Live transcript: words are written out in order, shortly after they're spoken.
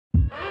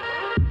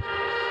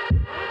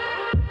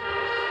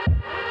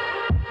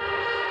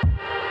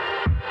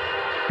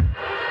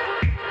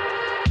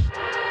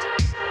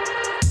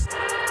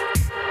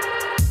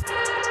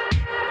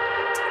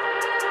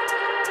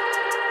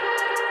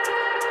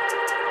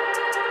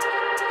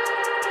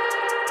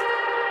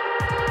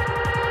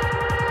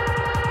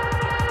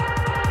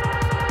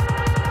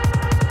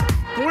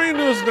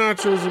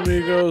Nachos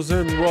amigos,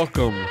 and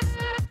welcome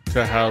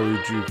to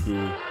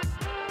Hallyujuku,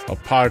 a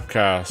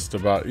podcast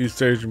about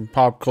East Asian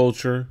pop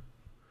culture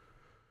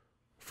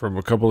from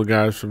a couple of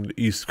guys from the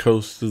East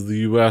Coast of the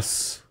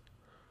U.S.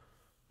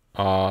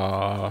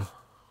 We're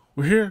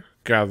here,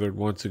 gathered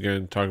once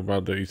again, talking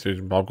about the East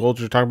Asian pop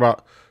culture, talking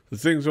about the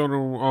things going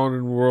on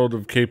in the world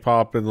of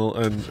K-pop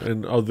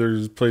and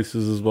other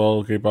places as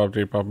well, K-pop,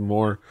 J-pop, and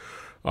more.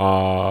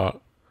 But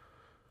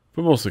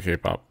mostly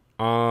K-pop.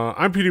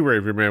 I'm PD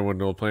Rave, your man with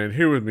no plan.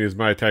 Here with me is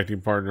my tag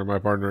team partner, my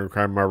partner in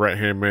crime, my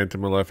right-hand man to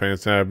my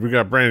left-hand side. We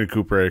got Brandon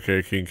Cooper,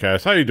 aka King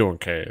Cass. How you doing,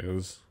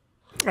 Cass?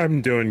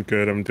 I'm doing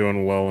good. I'm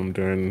doing well. I'm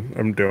doing.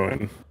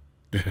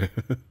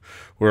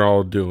 We're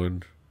all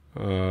doing.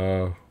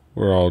 We're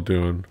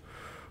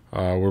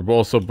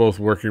also both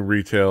working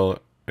retail,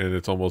 and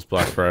it's almost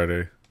Black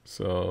Friday.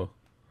 So,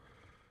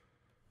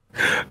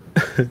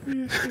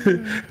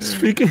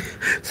 Speaking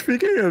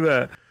of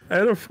that, I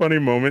had a funny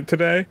moment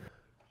today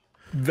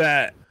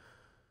that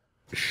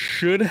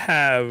should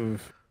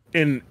have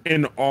in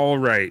all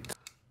right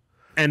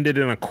ended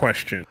in a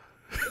question.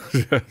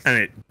 yes. And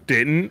it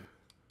didn't.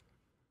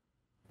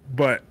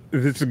 But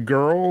this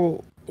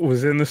girl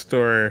was in the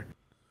store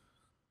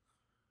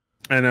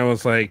and I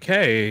was like,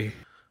 "Hey,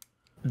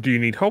 do you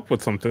need help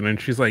with something?"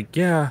 And she's like,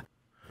 "Yeah,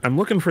 I'm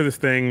looking for this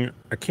thing.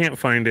 I can't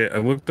find it. I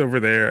looked over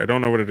there. I don't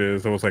know what it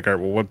is." I was like, "All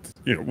right, well,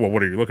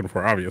 what are you looking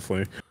for?"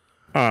 Obviously.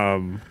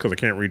 Because I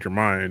can't read your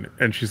mind.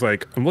 And she's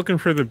like, "I'm looking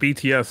for the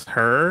BTS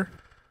her."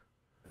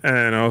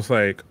 And I was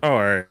like, "Oh, all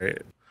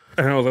right."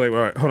 And I was like, "All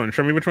right, hold on,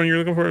 show me which one you're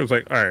looking for." I was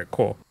like, "All right,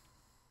 cool."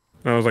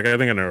 And I was like, "I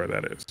think I know where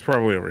that is. It's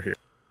probably over here."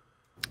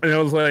 And I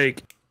was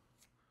like,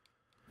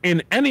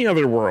 in any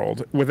other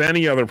world, with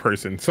any other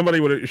person, somebody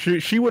would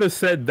have, she would have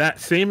said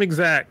that same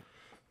exact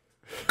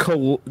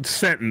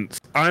sentence,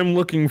 "I'm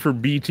looking for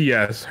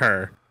BTS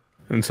her."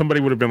 And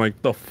somebody would have been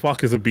like, "The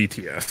fuck is a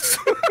BTS?"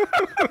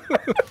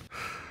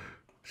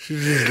 She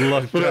just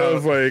lucked But out. I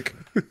was like,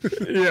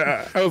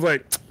 yeah, I was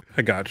like,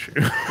 "I got you."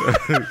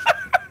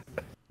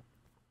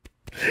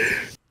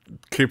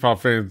 K-pop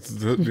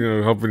fans,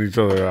 helping each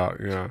other out.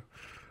 Yeah.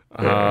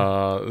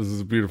 This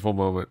is a beautiful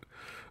moment.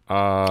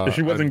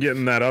 She wasn't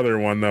getting that other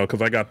one though,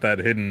 because I got that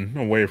hidden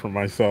away from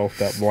myself,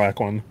 that black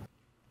one.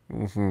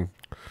 Mm-hmm.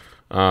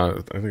 I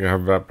think I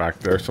have that back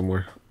there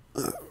somewhere.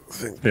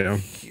 Yeah.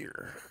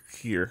 Here.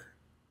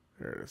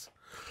 There it is.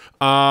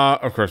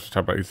 Of course, we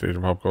talk about East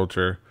Asian pop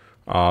culture.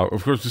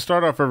 Of course, we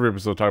start off every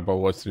episode talking about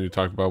what's new,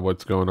 talk about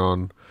what's going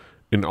on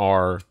in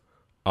and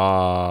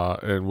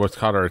what's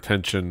caught our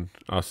attention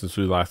since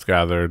we last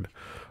gathered.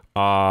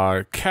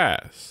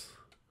 Cass,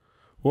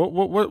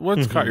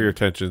 what's caught your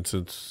attention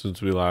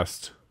since we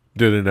last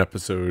did an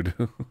episode?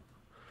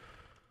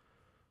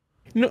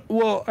 No,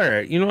 well, all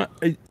right. You know what?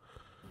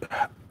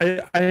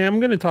 I am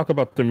going to talk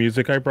about the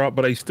music I brought,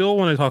 but I still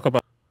want to talk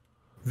about.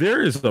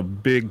 There is a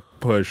big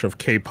push of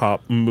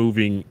K-pop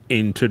moving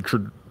into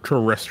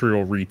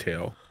terrestrial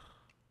retail.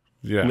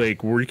 Yeah,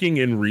 Like working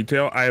in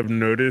retail, I have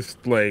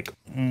noticed like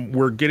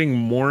we're getting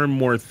more and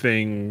more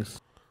things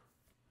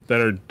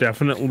that are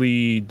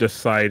definitely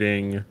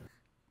deciding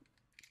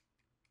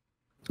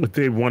that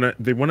they want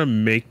to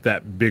make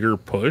that bigger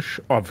push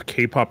of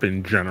K-pop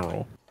in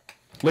general.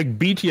 Like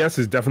BTS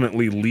is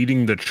definitely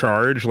leading the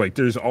charge. Like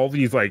there's all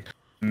these like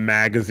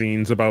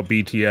magazines about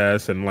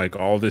BTS and like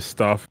all this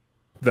stuff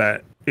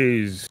that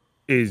is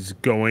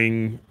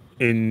going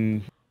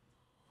into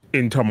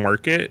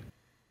market.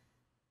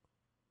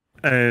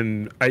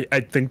 And I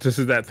think this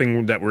is that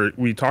thing that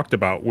we talked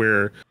about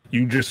where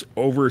you just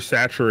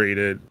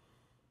oversaturated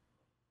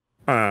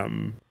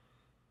but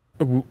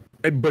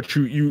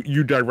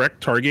you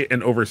direct target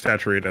and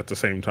oversaturate at the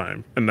same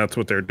time, and that's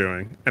what they're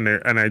doing. And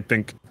I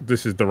think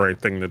this is the right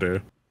thing to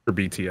do for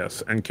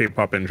BTS and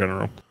K-pop in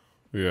general.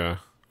 yeah,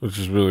 which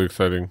is really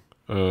exciting.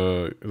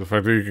 The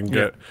fact that you can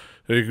get,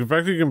 the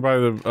fact that you can buy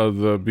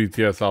the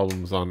BTS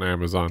albums on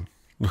Amazon,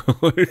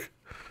 like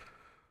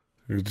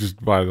you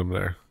just buy them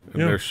there,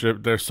 and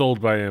they're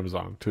sold by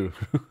Amazon too.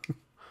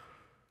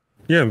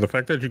 Yeah, the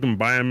fact that you can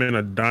buy them in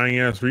a dying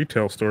ass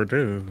retail store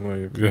too.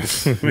 Like,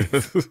 yes.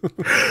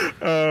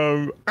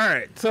 All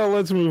right, so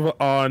let's move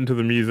on to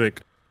the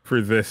music for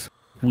this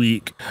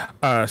week.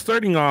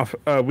 Starting off,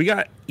 we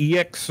got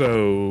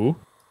EXO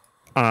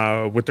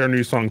with their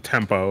new song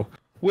Tempo,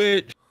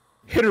 which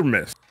hit or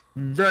miss,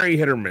 very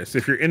hit or miss.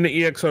 If you're into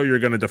EXO, you're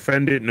gonna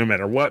defend it no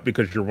matter what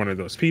because you're one of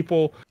those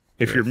people.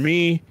 If you're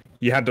me,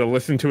 you had to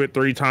listen to it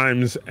 3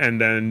 times,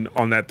 and then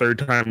on that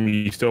 3rd time,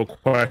 you still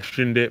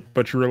questioned it,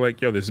 but you were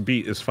like, "Yo, this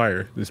beat is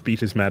fire. This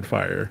beat is mad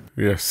fire."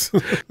 Yes.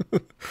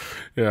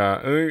 Yeah.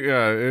 I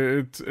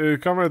think,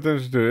 it caught my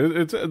attention too.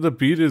 It's the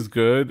beat is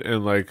good,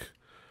 and like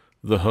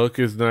the hook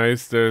is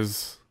nice.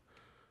 It's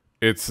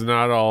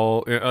not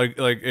all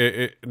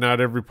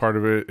not every part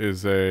of it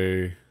is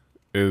a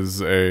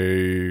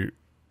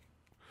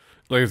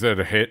like I said,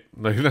 a hit.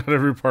 Like not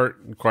every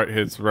part quite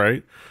hits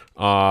right.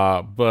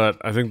 But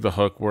I think the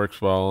hook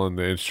works well, and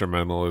the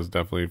instrumental is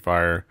definitely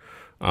fire.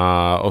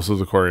 Also,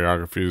 the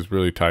choreography is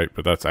really tight,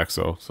 but that's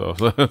EXO, so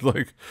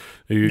like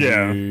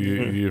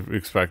you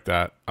expect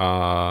that.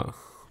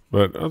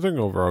 But I think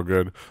overall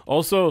good.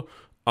 Also,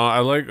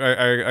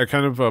 I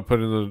kind of put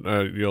in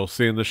the you'll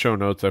see in the show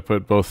notes I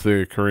put both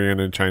the Korean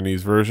and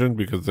Chinese version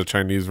because the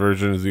Chinese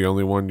version is the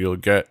only one you'll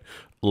get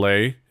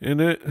Lay in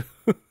it.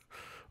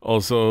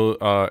 Also,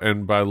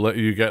 and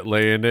you get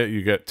Lay in it,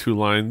 you get 2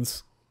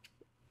 lines,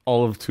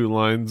 all of 2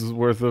 lines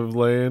worth of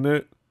Lay in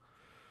it.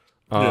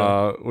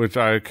 Which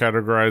I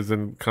categorized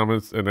in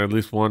comments in at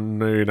least one,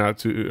 maybe not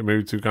two,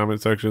 maybe 2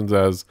 comment sections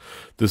as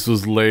this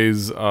was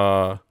Lay's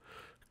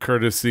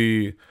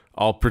courtesy.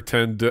 I'll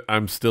pretend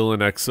I'm still an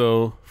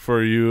EXO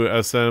for you,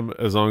 SM,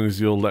 as long as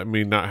you'll let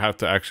me not have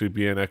to actually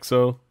be an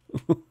EXO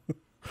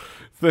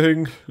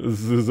thing.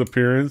 This is his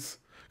appearance.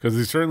 Because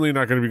he's certainly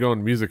not going to be going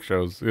to music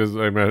shows. Because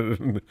I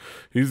imagine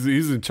he's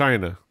in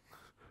China.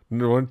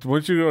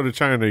 Once you go to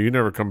China, you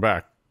never come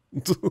back.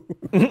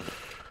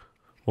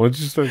 Once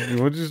you start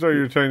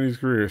your Chinese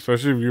career,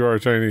 especially if you are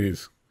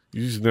Chinese,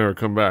 you just never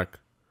come back.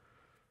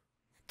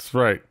 That's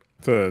right.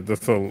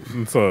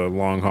 It's a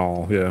long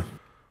haul. Yeah.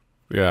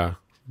 Yeah.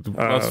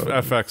 Us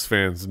FX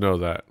fans know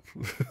that.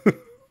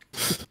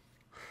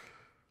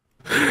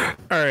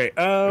 All right.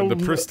 And the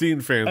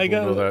pristine fans will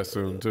know that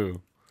soon too.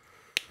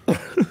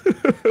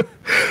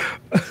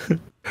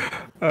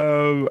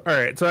 All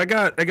right, so I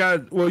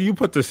got well, you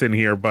put this in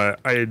here, but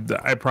I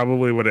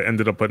probably would have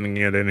ended up putting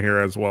it in here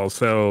as well.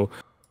 So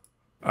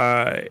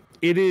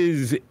it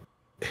is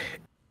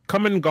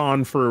come and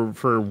gone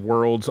for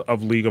Worlds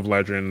of League of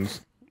Legends,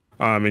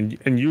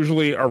 and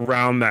usually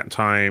around that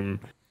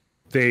time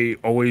they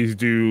always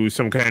do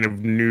some kind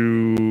of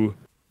new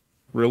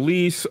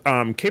release.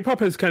 K-pop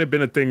has kind of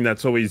been a thing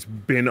that's always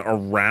been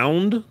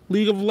around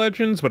League of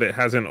Legends, but it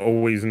hasn't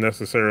always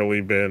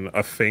necessarily been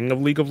a thing of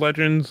League of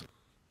Legends.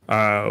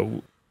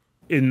 In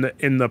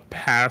the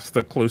past,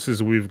 the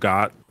closest we've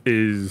got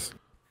is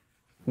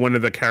one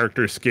of the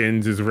character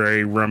skins is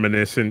very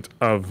reminiscent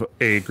of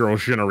a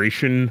Girls'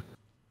 Generation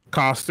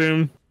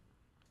costume.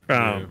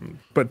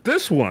 But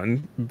this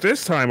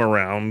time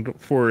around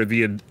for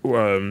the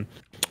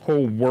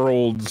whole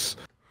World's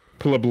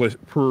fucking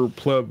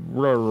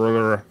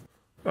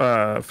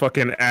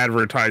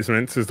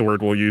advertisements is the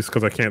word we'll use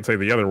because I can't say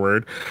the other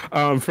word.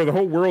 For the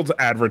whole World's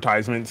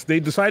advertisements, they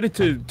decided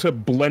to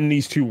blend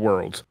these 2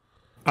 worlds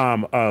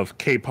of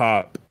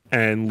K-pop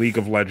and League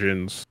of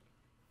Legends.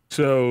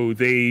 So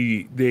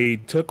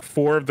they took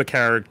 4 of the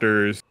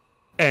characters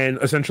and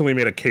essentially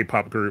made a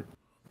K-pop group,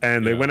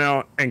 and they went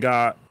out and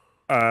got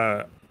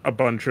a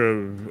bunch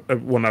of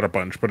well, not a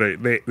bunch, but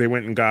they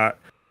went and got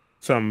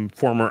some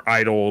former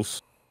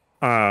idols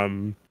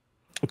to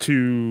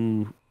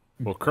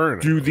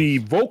current do idols. the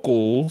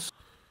vocals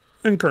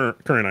and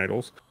current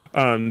idols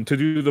to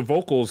do the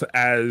vocals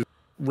as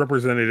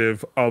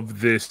representative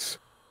of this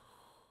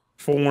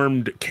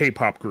formed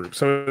K-pop group.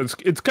 So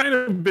it's kind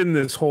of been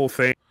this whole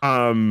thing.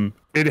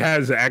 It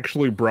has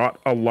actually brought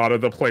a lot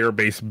of the player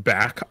base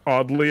back,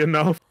 oddly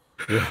enough.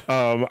 Yeah.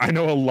 I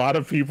know a lot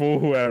of people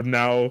who have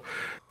now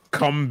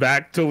come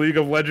back to League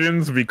of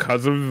Legends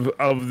because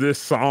of this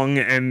song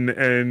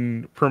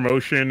and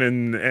promotion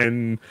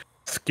and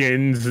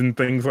skins and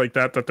things like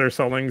that they're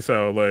selling.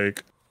 So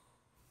like,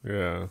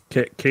 yeah,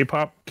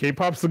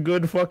 K-pop's a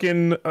good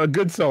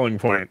selling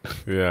point.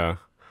 Yeah.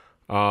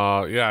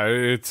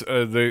 It's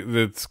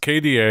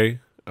KDA.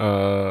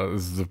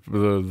 Is the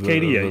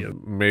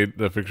KDA made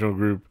the fictional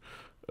group.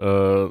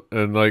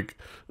 And like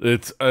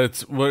it's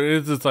what it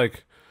is. It's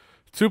like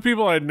 2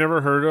 people I'd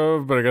never heard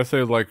of, but I guess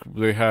they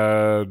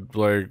have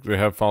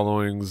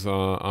followings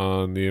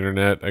on the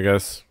internet. I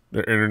guess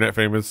they're internet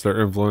famous. They're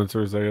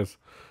influencers. I guess.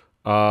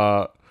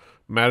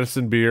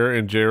 Madison Beer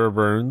and Jara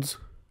Burns,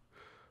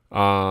 who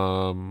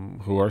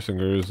are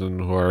singers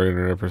and who are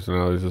internet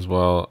personalities as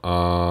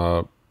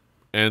well.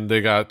 And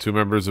they got 2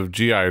 members of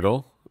G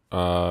Idol,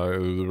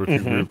 the rookie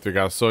group. They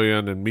got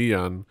Soyeon and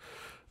Miyeon.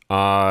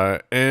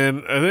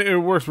 And I think it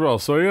works well.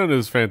 Soyeon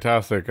is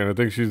fantastic, and I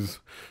think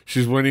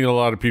she's winning a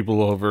lot of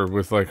people over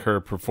with like her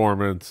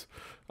performance.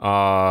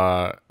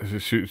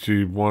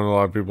 She won a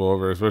lot of people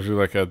over, especially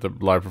like at the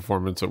live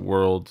performance at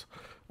Worlds.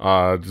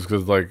 Just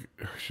because like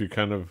she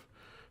kind of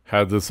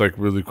had this like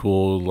really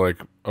cool like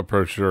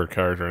approach to her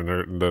character,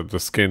 and the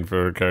skin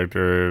for her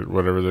character,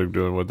 whatever they're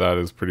doing with that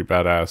is pretty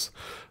badass.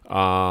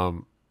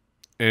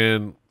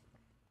 And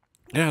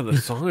yeah, the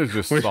song is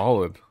just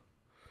solid.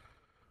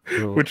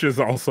 Which is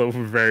also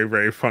very,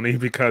 very funny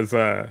because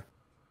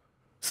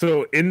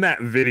so in that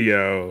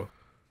video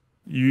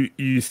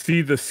you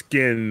see the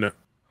skin,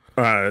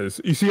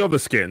 you see all the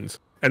skins,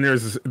 and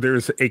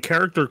there's a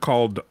character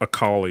called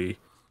Akali,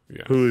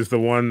 who is the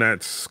one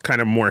that's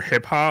kind of more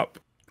hip hop,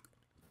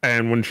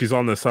 and when she's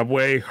on the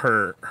subway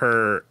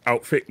her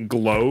outfit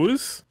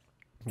glows.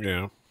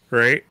 Yeah.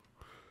 Right?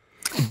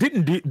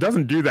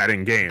 Doesn't do that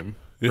in game,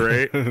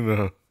 right?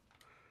 No.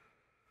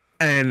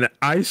 And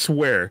I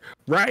swear,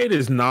 Riot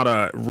is not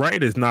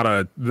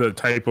the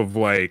type of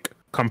like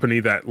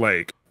company that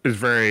like is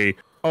very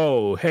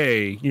oh,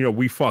 hey,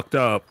 we fucked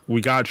up.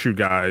 We got you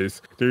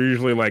guys. They're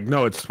usually like,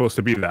 no, it's supposed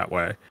to be that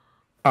way.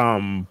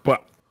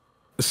 But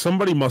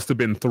somebody must have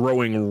been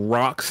throwing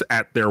rocks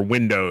at their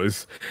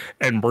windows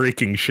and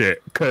breaking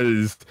shit,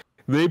 because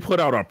they put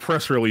out a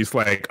press release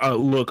like,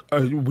 look,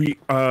 we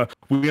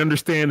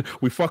understand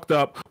we fucked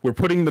up. We're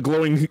putting the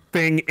glowing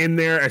thing in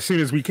there as soon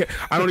as we can.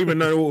 I don't even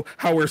know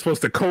how we're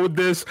supposed to code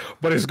this,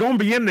 but it's going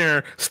to be in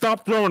there.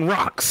 Stop throwing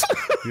rocks.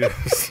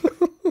 Yes.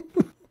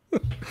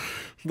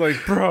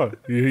 Like, bro,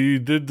 you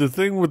did the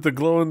thing with the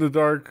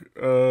glow-in-the-dark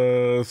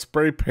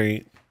spray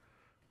paint.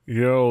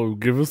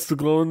 Give us the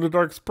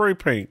glow-in-the-dark spray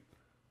paint.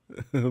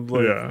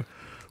 Like, yeah.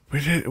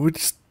 We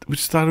just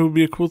thought it would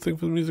be a cool thing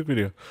for the music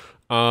video.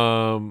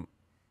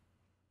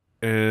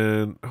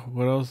 And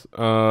what else?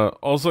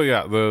 Also,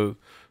 yeah,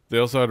 they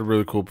also had a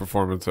really cool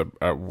performance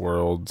at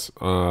Worlds.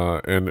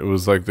 And it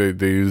was like they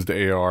used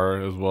AR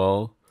as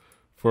well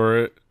for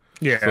it.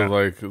 Yeah. So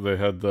like they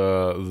had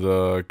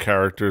the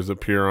characters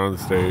appear on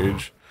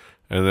stage,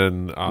 and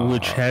then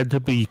which had to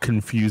be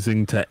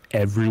confusing to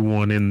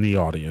everyone in the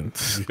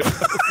audience. Yeah.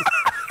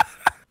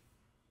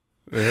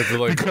 They had to,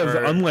 like, because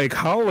unlike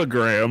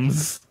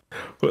holograms,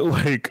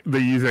 like they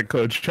use at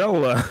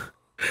Coachella,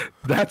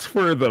 that's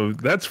for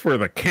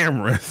the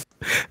cameras.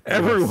 Yes.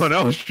 Everyone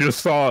else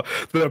just saw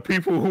the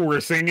people who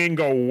were singing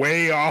go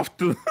way off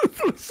to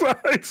the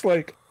sides.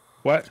 Like,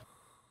 what?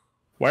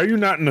 Why are you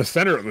not in the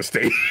center of the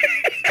stage?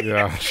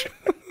 Yeah,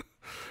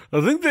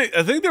 I think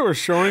they were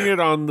showing it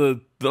on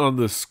the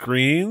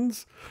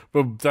screens,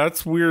 but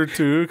that's weird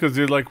too, because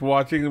you're like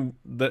watching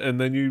and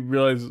then you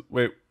realize,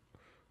 wait,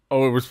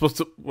 we're supposed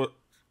to what?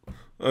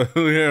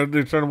 Yeah,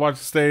 they're trying to watch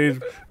the stage,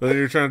 and then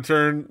you're trying to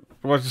turn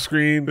watch the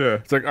screen. Yeah.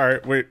 It's like, all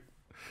right, wait,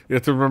 you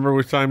have to remember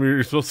which time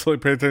you're supposed to like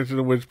pay attention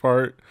to which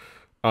part.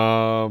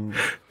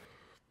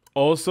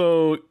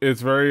 Also,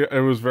 it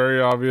was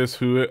very obvious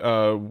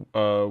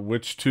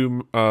which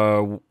two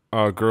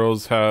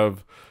girls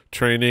have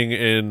training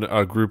in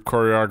group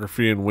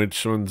choreography and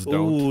which ones don't.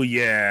 Oh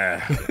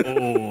yeah,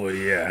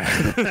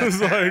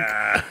 It's like,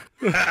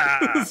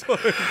 because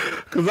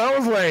I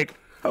was like,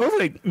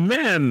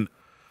 man,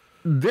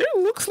 there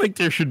looks like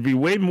there should be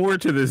way more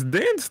to this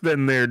dance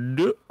than there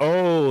do.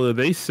 Oh,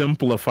 they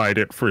simplified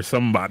it for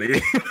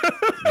somebody.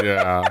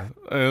 Yeah,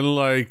 and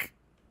like,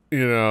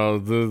 yeah,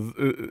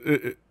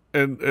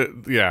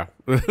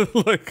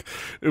 like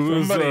it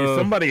was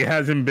somebody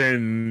hasn't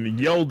been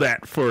yelled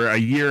at for a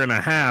year and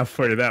a half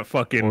for that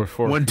fucking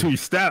 1-2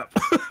 step.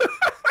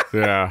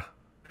 Yeah.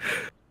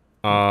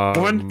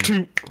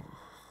 1-2,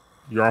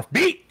 you're off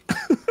beat.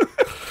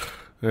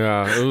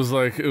 Yeah, it was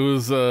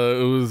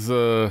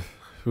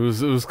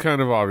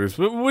kind of obvious,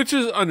 but which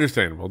is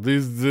understandable.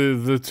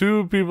 The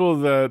two people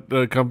that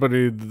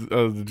accompanied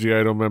the G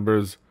Idol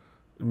members,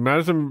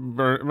 Madison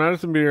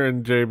Beer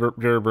and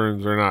Jared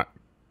Burns, are not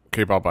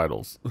K-pop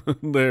idols.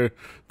 They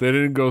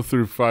didn't go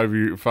through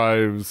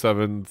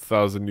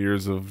 7,000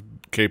 years of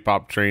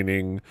K-pop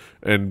training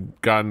and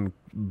gotten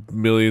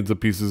millions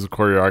of pieces of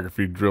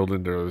choreography drilled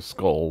into their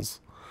skulls.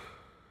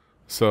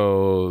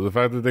 So the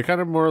fact that they kind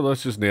of more or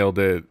less just nailed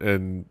it,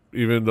 and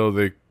even though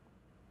they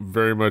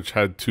very much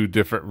had two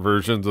different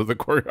versions of the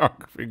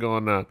choreography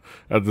going on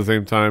at the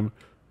same time,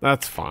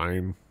 that's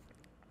fine.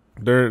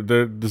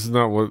 This is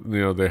not what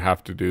they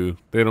have to do.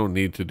 They don't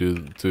need to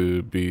do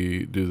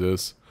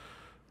this.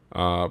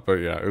 But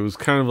yeah, it was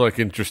kind of like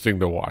interesting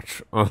to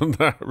watch on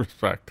that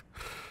respect.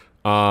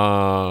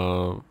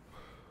 But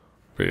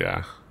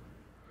yeah.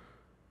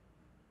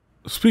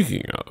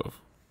 Speaking of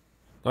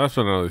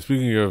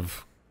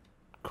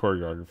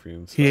choreography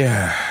and stuff.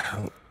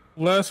 Yeah.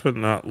 Last but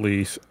not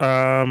least.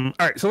 All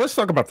right, so let's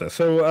talk about this.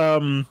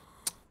 So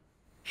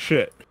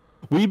shit.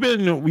 We've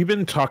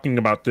been talking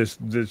about this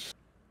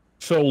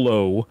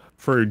solo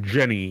for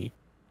Jennie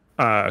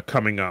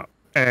coming up.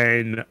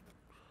 And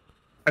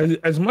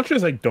as much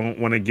as I don't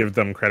want to give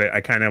them credit,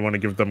 I kind of want to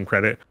give them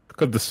credit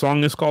because the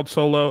song is called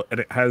Solo and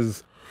it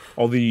has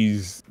all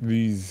these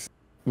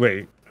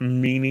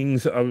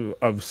meanings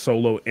of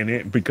solo in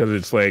it, because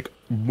it's like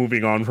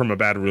moving on from a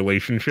bad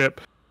relationship.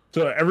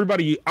 So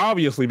everybody,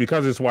 obviously,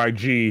 because it's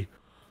YG,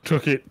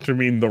 took it to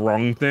mean the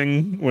wrong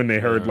thing when they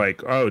heard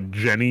like, oh,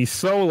 Jennie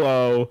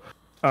solo.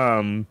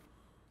 But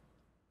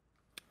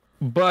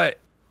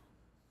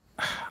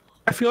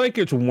I feel like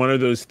it's one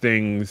of those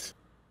things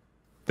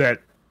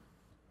that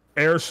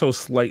air so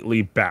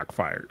slightly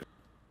backfired,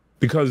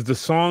 because the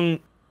song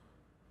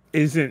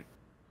isn't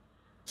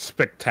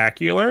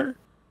spectacular,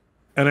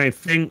 and I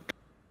think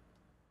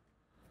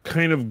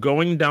kind of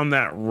going down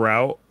that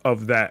route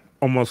of that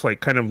almost like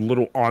kind of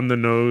little on the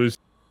nose,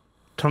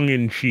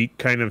 tongue-in-cheek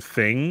kind of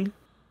thing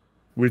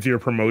with your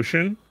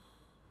promotion,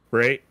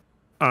 right?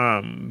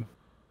 I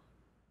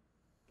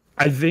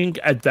think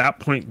at that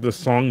point the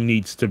song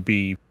needs to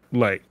be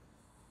like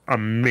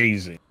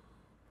amazing.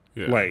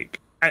 Yeah. Like,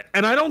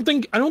 and I don't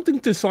think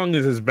this song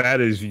is as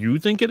bad as you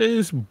think it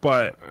is,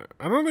 but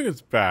I don't think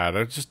it's bad.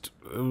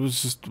 it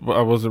was just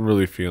I wasn't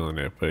really feeling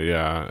it, but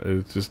yeah,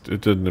 it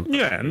didn't impress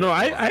Yeah, me no,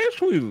 at I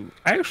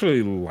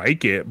actually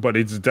like it, but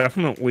it's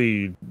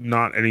definitely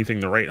not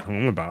anything to write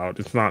home about.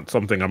 It's not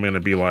something I'm gonna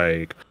be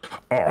like,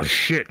 oh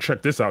shit,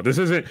 check this out. This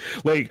isn't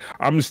like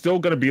I'm still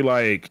gonna be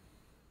like,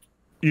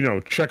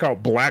 check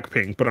out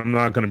Blackpink, but I'm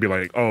not gonna be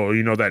like, oh,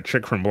 that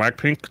chick from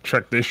Blackpink,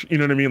 check this. You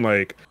know what I mean?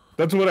 Like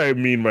that's what I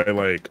mean by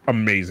like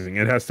amazing.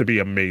 It has to be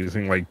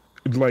amazing. Like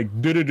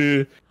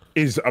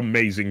is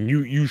amazing.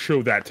 You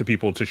show that to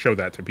people to show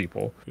that to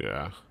people.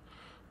 Yeah.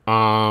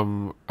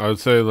 I would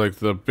say like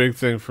the big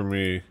thing for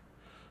me,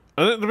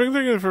 the big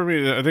thing for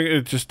me, I think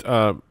it just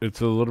it's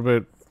a little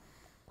bit.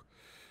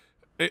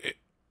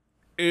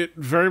 It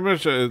very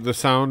much the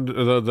sound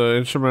the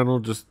instrumental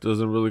just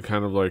doesn't really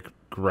kind of like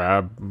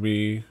grab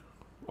me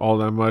all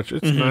that much.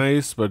 It's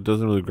nice, but it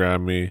doesn't really grab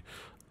me.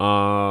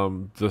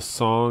 The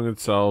song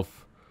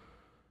itself,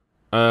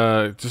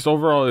 just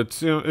overall,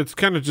 it's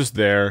kind of just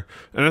there.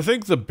 And I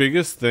think the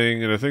biggest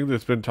thing, and I think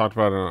that's been talked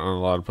about on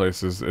a lot of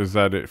places, is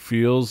that it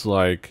feels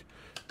like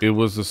it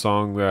was a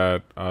song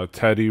that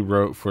Teddy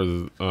wrote for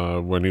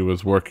when he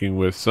was working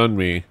with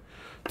Sunmi.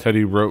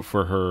 Teddy wrote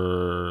for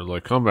her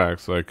like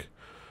comebacks, like.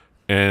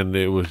 And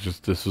it was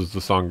just this was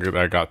the song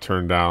that got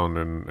turned down,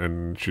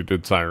 and she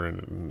did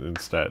Siren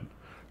instead,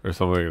 or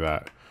something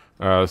like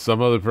that. Some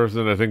other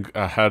person I think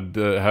had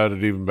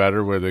it even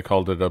better, where they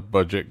called it a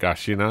budget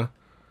gashina,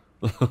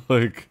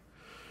 like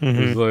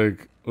it's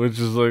like which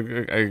is like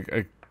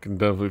I can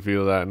definitely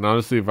feel that. And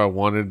honestly, if I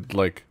wanted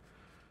like,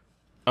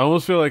 I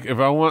almost feel like if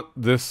I want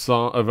this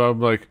song, if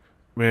I'm like,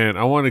 man,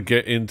 I want to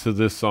get into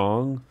this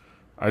song,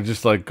 I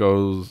just like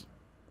goes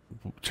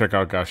check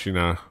out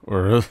Gashina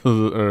or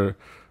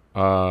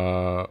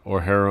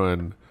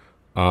Heroin,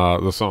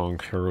 the song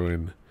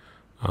Heroin,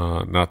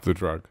 not the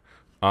drug.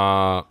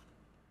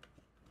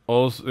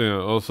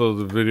 Also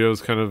the video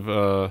is kind of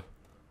a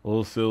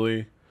little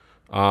silly.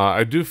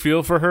 I do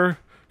feel for her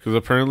because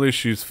apparently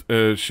she's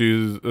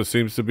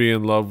seems to be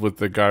in love with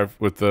the guy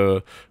with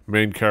the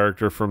main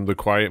character from The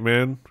Quiet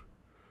Man.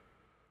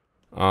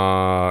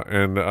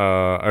 And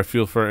I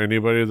feel for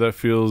anybody that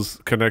feels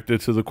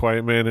connected to The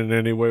Quiet Man in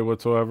any way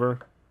whatsoever.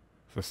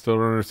 I still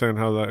don't understand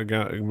how that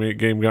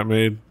game got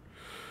made.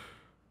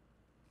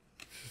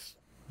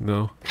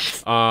 No.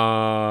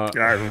 Yeah,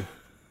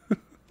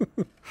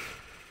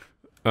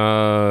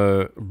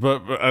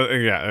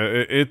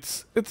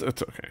 it's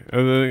okay. I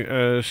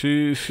think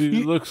she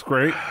looks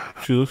great.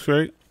 She looks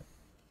great.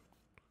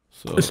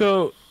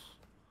 So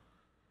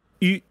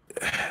you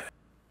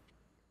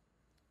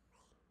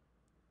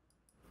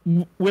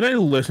when I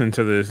listen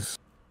to this,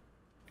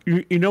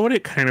 you know what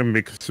it kind of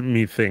makes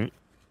me think.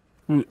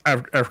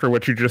 After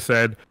what you just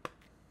said,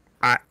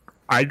 I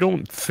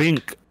don't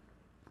think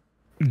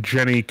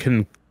Jennie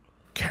can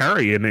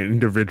carry an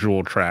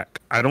individual track.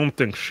 I don't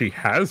think she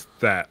has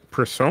that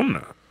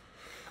persona.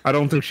 I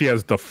don't think she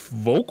has the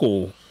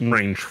vocal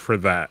range for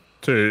that.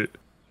 Yeah,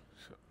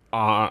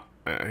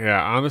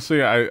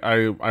 honestly,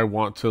 I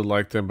want to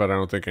like them, but I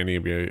don't think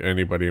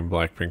anybody in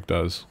Blackpink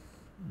does.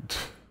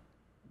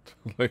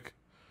 Like,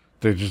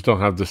 they just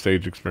don't have the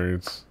stage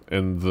experience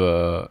and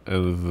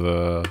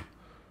the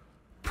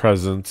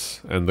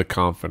presence and the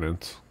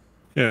confidence.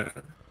 Yeah,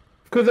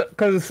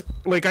 because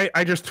like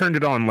I just turned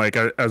it on like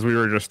as we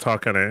were just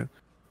talking it,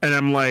 and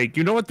I'm like,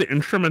 you know what, the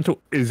instrumental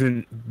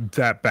isn't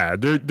that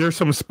bad. There's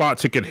some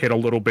spots it could hit a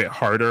little bit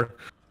harder.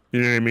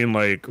 You know what I mean?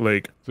 Like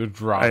the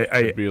drop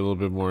could be a little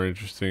bit more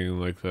interesting,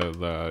 like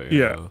that.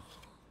 Yeah.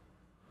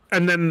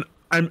 And then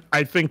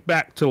I think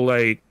back to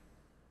like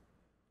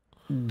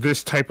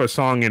this type of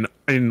song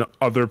in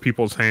other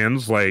people's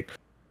hands, like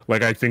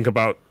I think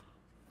about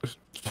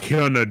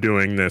Hyuna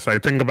doing this. I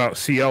think about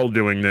CL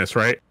doing this,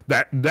 right?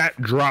 That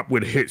drop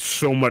would hit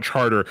so much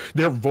harder.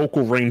 Their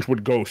vocal range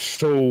would go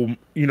so,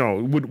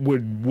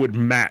 would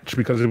match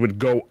because it would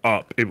go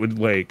up. It would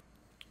like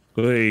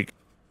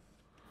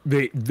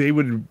they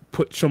would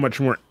put so much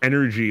more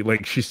energy.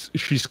 Like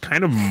she's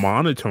kind of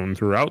monotone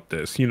throughout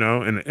this, in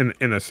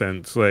a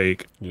sense.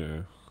 Like,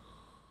 yeah.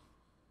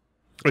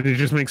 But it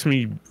just makes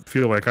me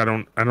feel like I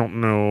don't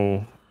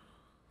know.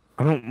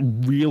 I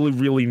don't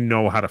really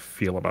know how to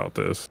feel about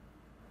this.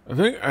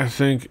 I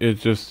think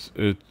it comes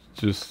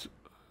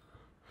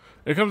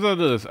down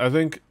to this. I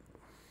think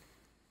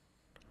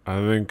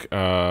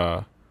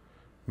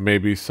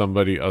maybe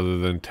somebody other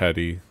than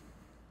Teddy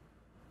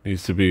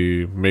needs to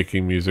be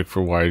making music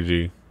for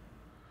YG.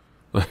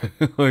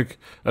 Like,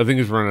 I think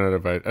he's running out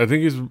of I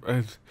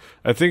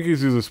think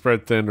he's either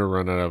spread thin or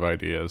run out of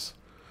ideas.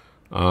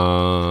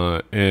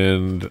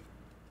 And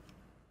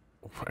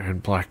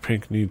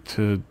Blackpink need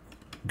to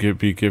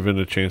be given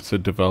a chance to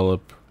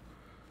develop.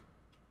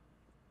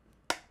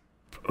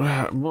 Well,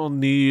 I don't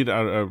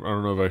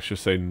know if I should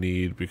say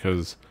need,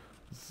 because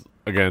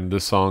again,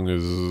 this song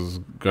is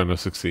gonna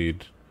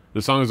succeed.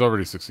 The song has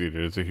already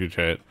succeeded. It's a huge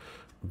hit.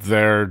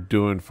 They're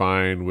doing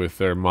fine with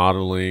their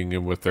modeling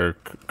and with their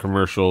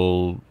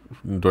commercial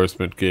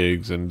endorsement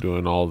gigs and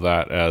doing all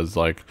that as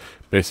like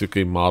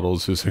basically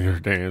models who sing or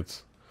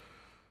dance.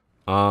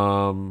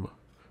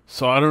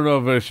 So I don't know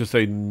if it's just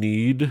a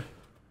need,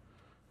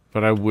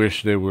 but I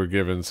wish they were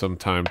given some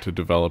time to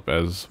develop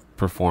as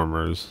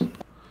performers.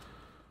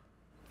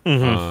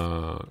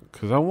 Mm-hmm.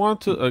 Because I want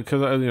to,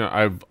 because I really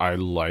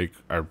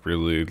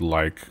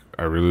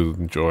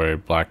enjoy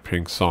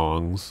Blackpink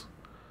songs,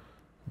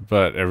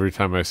 but every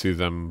time I see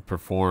them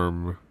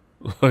perform,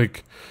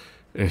 like,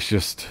 it's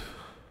just,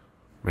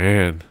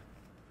 man,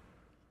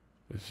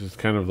 it's just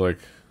kind of like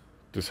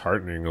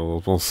disheartening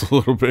almost a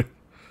little bit.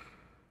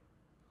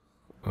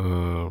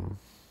 Um,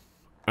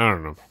 I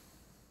don't know.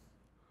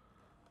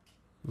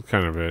 That's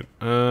kind of it.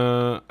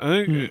 I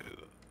think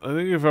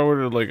if I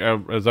were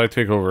to as I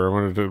take over, I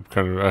wanted to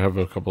I have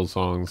a couple of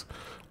songs.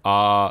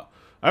 I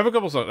have a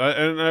couple of songs,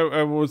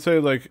 I would say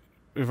like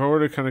if I were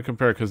to kind of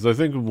compare, because I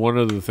think one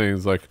of the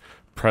things like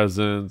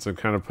presence and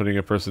kind of putting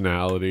a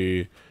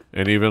personality,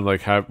 and even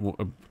like have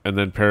and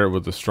then pair it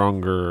with a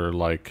stronger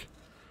like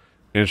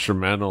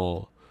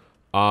instrumental.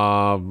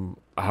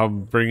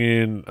 I'm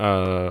bringing.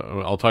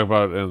 I'll talk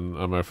about in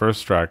on my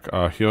first track,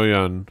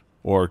 Hyoyeon,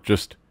 or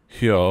just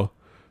Hyo,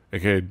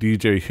 aka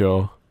DJ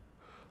Hyo.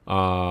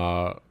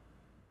 Uh,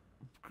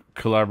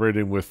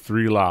 Collaborating with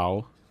 3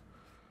 Lau.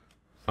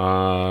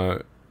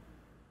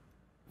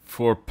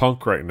 For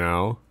Punk right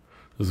now.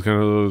 This is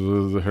kind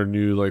of her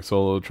new like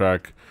solo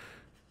track,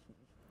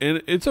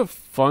 and it's a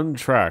fun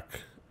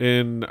track,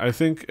 and I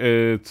think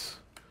it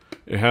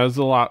has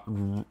a lot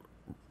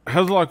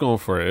going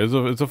for it.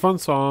 It's a fun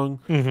song.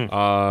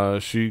 Mm-hmm.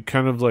 She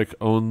kind of like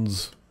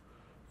owns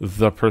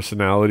the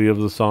personality of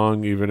the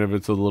song, even if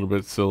it's a little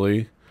bit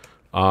silly.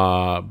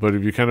 But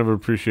if you kind of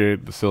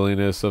appreciate the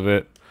silliness of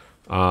it,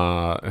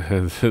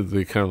 and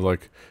they kind of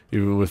like,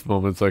 even with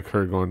moments like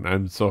her going,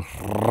 "I'm so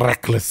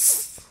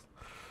reckless,"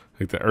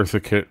 like the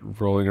Eartha Kitt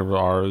rolling over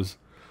R's.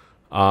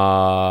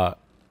 Uh,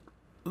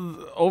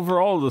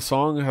 Overall, the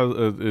song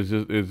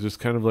is just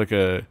kind of like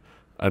a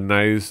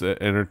nice,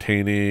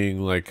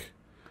 entertaining like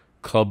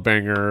club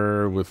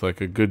banger with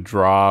like a good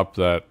drop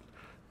that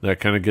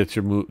kind of get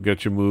you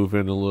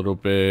moving a little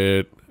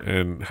bit,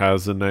 and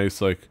has a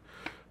nice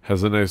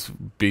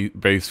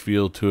bass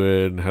feel to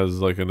it, and has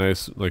like a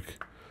nice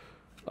like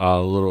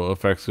little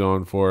effects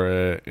going for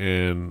it,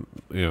 and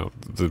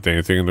the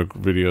dancing in the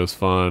video is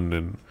fun,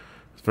 and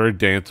it's very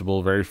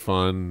danceable, very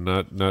fun.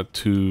 Not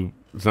too.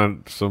 It's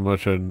not so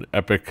much an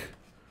epic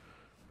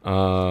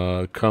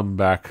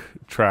comeback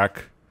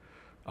track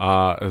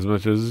as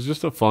much as it's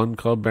just a fun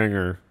club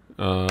banger,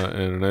 and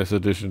a nice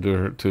addition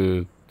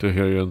to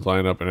Hyoyeon's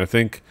lineup. And I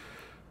think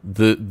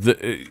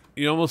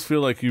you almost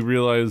feel like you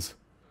realize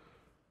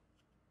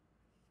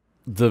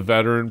the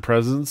veteran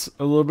presence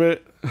a little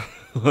bit,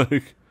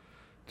 like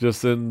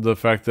just in the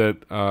fact that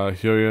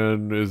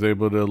Hyoyeon is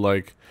able to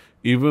like,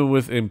 even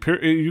with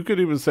you could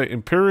even say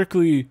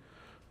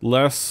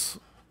less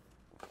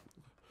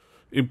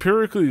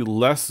empirically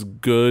less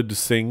good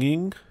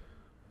singing,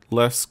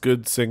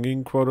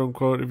 quote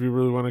unquote, if you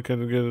really want to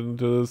kind of get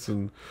into this.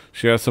 And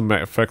she has some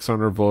effects on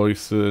her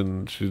voice,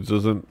 and she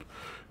doesn't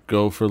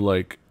go for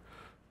like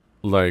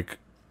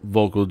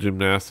vocal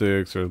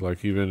gymnastics, or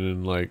like even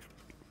in like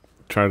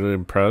try to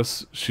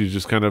impress. She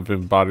just kind of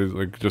embodies,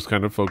 like, just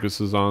kind of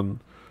focuses on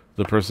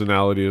the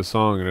personality of the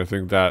song, and I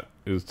think that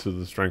is to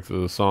the strength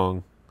of the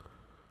song.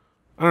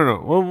 I don't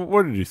know.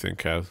 What did you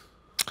think, Kaz?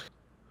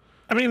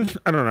 I mean,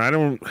 I don't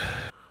know.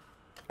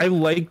 I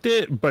liked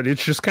it, but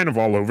it's just kind of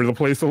all over the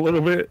place a little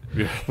bit.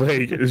 Yeah.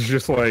 Like, it's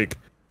just like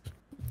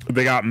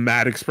they got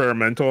mad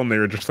experimental, and they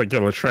were just like,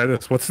 "Yo, let's try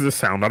this. What's this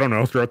sound? I don't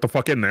know. Throw it the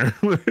fuck in there."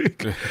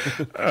 Like,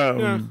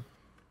 Yeah.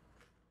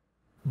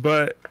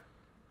 But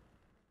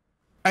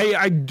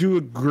I do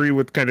agree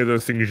with kind of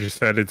those things you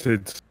said. It's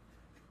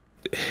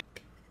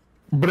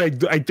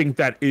but I think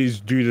that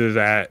is due to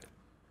that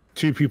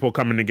two people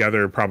coming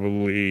together,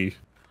 probably,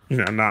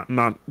 not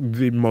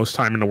the most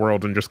time in the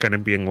world, and just kind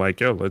of being like,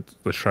 "Yo,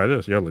 let's try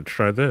this. Yo, let's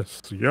try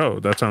this. Yo,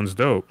 that sounds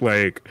dope."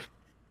 Like,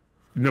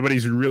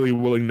 nobody's really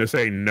willing to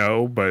say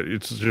no, but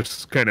it's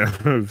just kind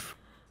of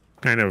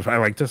I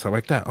like this, I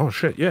like that. Oh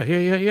shit, yeah.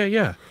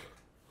 Yeah.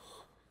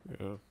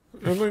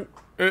 I think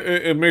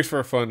it makes for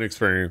a fun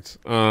experience.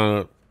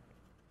 And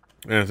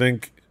I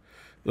think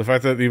the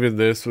fact that even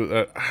this,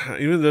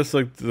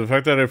 like the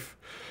fact that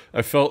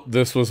I felt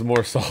this was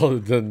more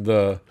solid than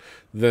the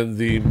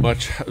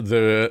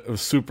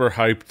super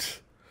hyped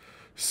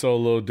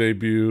solo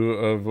debut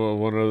of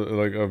one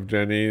of of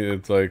Jennie.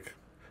 It's like,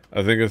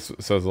 I think it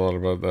says a lot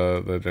about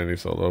the Jennie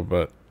solo,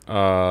 but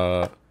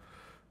I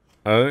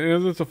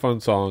think it's a fun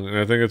song, and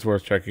I think it's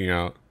worth checking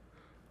out.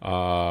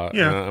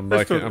 Yeah, I'm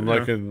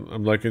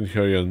liking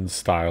Hyoyeon's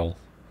style.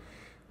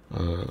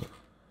 It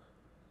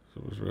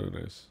was really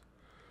nice.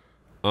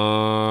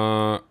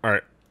 All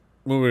right,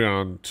 moving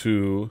on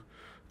to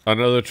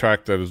another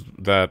track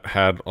that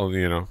had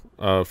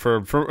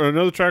for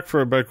another track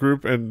for a back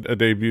group, and a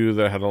debut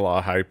that had a lot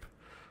of hype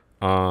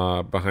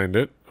behind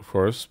it. Of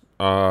course,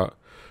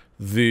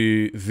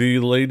 the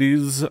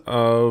ladies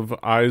of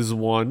Eyes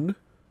One.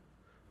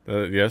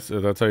 Yes,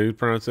 that's how you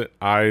pronounce it.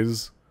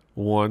 Eyes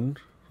One.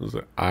 Was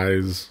it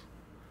Eyes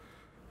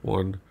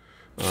One?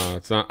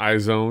 It's not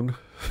iZone.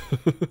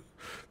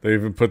 They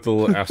even put the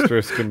little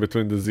asterisk in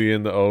between the Z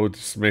and the O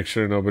just to make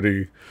sure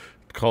nobody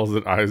calls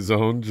it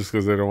iZone, just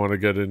because they don't want to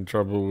get in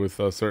trouble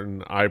with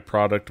certain eye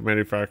product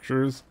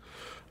manufacturers.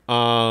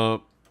 Uh,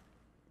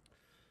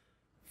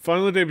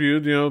 Finally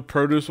debuted,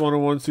 Produce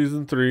 101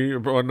 Season 3.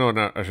 Or, no,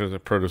 not, I shouldn't say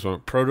Produce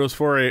 1. Produce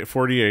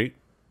 48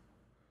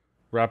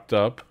 wrapped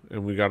up,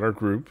 and we got our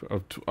group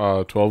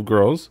of 12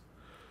 girls.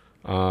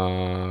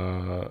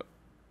 I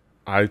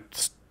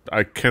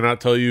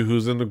cannot tell you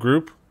who's in the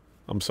group.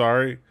 I'm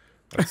sorry.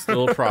 That's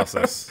still a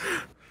process.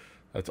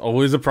 That's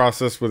always a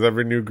process with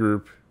every new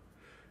group.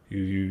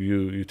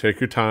 You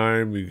take your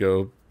time. You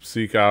go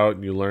seek out,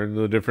 and you learn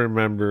the different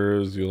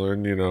members. You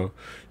learn,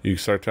 you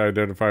start to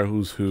identify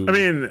who's who. I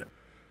mean,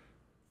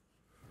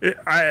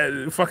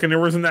 there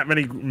wasn't that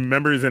many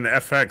members in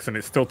FX, and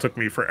it still took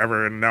me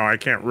forever, and now I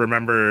can't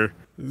remember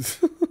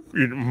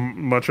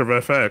much of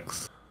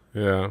FX.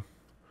 Yeah.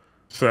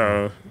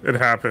 So it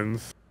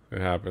happens.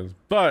 It happens,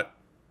 but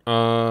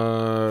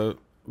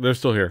they're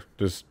still here.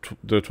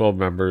 The 12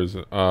 members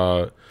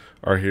are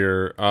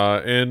here,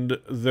 and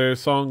their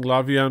song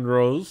 "La Vie en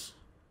Rose."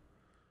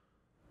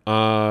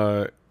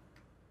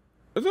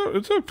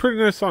 It's a pretty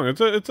nice song.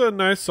 It's a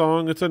nice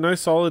song. It's a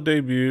nice solid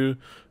debut.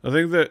 I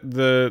think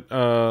that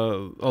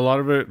a lot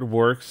of it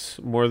works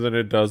more than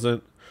it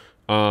doesn't.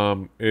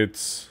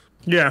 It's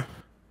not,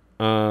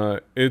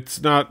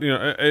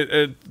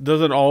 it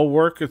doesn't all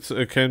work.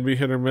 It can be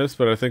hit or miss,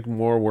 but I think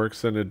more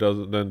works than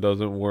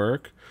doesn't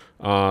work.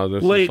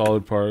 There's some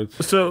solid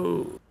parts.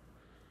 So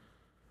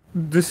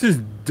this is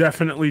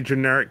definitely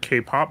generic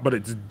K-pop, but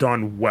it's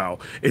done well.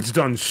 It's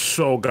done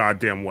so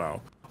goddamn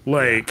well.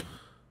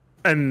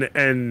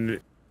 And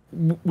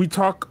we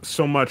talk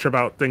so much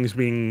about things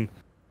being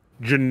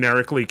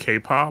generically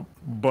K-pop,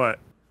 but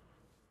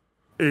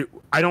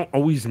I don't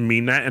always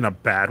mean that in a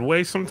bad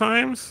way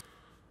sometimes.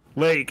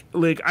 Like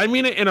I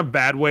mean it in a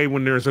bad way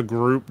when there's a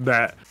group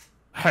that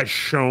has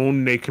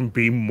shown they can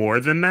be more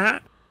than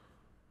that.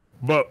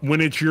 But when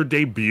it's your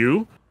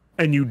debut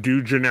and you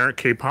do generic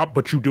K-pop,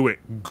 but you do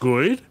it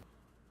good,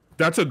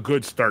 that's a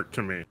good start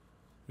to me.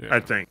 Yeah.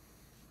 I think.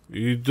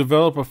 You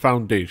develop a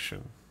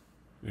foundation,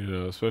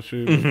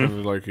 especially kind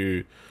of like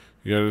you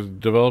got to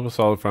develop a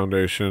solid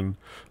foundation.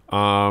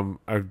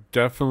 I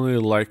definitely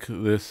like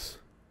this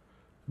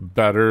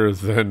better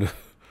than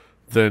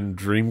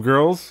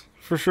Dreamgirls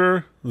for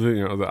sure. The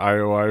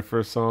IOI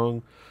first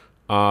song,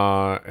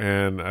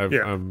 and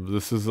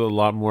this is a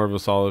lot more of a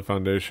solid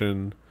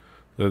foundation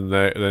than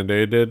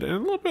they did, and a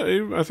little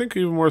bit. I think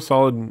even more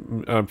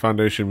solid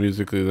foundation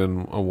musically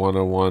than a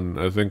 101.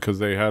 I think because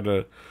they had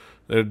I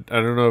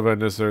don't know if I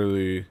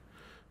necessarily.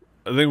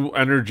 I think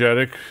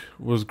Energetic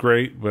was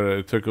great, but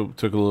it took a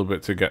little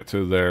bit to get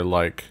to their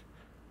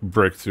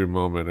breakthrough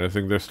moment. I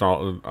think their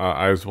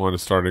Eyes One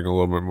is starting a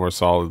little bit more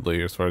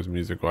solidly as far as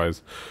music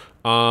wise.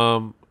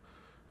 Yeah,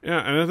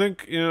 and I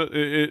think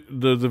the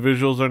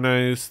visuals are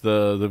nice,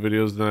 the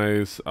video's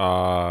nice.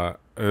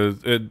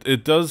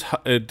 It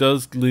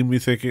does leave me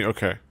thinking,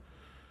 okay,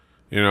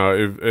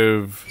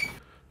 if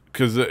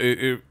because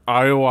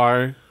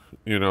IOI.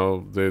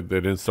 They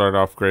didn't start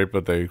off great,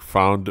 but they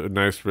found a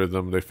nice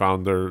rhythm. They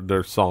found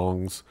their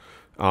songs,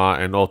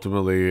 and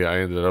ultimately,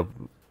 I ended up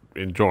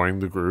enjoying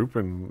the group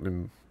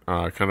and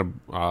kind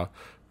of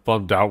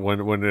bummed out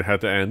when it had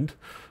to end.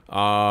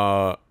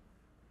 And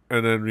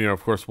then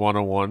of course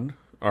 101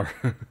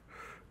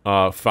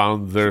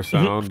 found their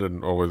sound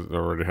and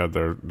already had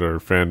their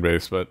fan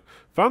base, but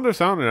found their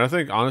sound, and I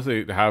think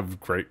honestly have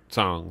great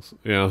songs.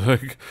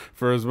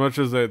 For as much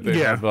as they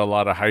have a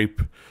lot of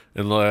hype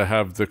and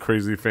have the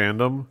crazy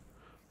fandom,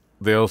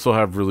 they also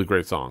have really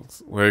great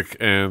songs,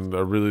 and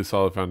a really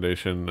solid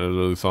foundation, a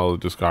really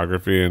solid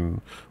discography, and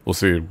we'll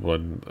see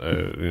when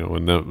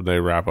they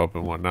wrap up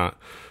and whatnot.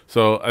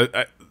 So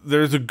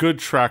there's a good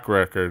track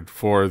record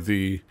for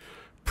the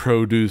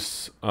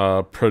produced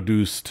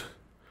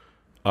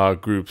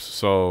groups.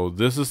 So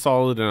this is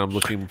solid, and I'm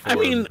looking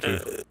forward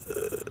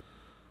to.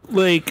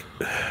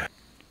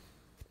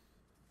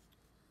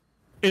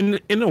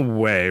 In a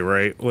way,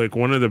 right? Like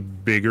one of the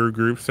bigger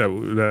groups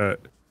that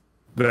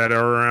are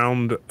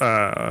around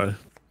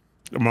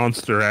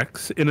Monster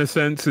X, in a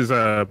sense, is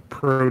a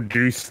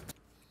produced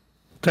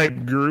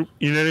type group.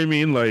 You know what I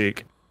mean?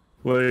 Like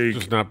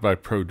just not by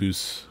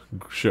produce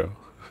show,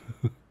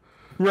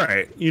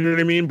 right? You know what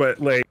I mean? But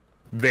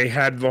they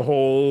had the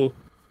whole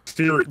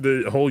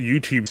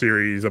YouTube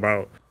series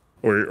about,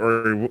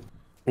 or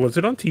was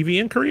it on TV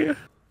in Korea?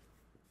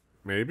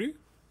 Maybe.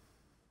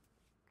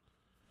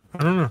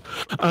 I don't know.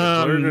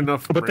 Blurred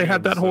enough but they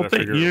had that whole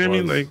thing. You know what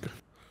I mean?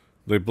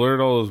 They blurred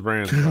all those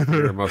brands.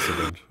 It must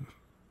have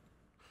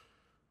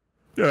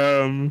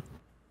been.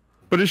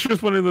 But it's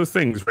just one of those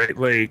things, right?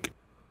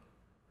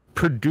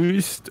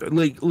 Produced,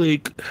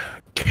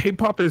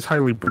 K-pop is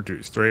highly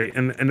produced, right?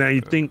 And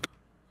I think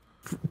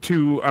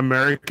to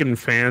American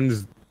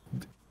fans,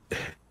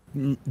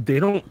 they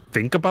don't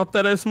think about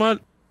that as much.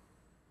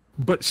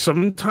 But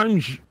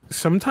sometimes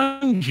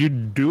you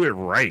do it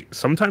right.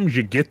 Sometimes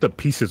you get the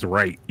pieces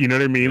right. You know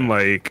what I mean?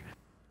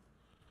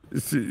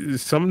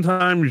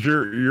 sometimes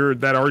your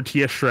that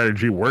RTS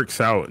strategy works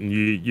out, and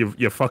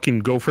you fucking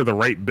go for the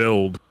right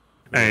build,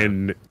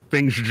 and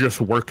things just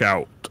work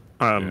out.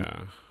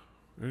 Yeah.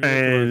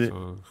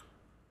 And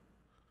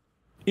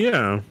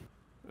yeah.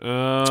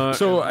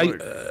 So I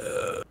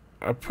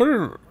put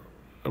in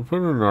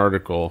an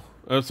article.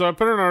 So I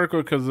put in an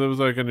article because it was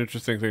like an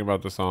interesting thing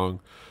about the song.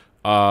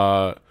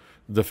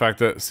 The fact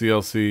that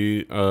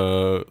CLC,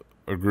 a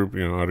group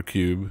out of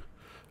Cube,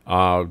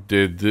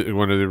 did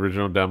one of the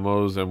original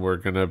demos, and we're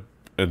gonna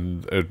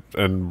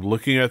and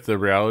looking at the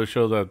reality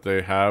show that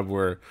they have,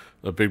 where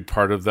a big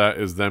part of that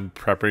is them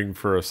prepping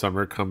for a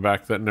summer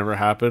comeback that never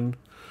happened.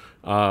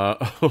 So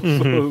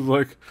it was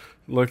like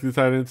luckily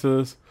tied into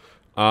this,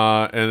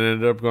 and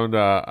ended up going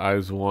to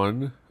Eyes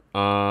One.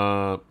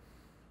 Okay,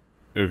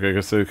 I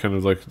guess they kind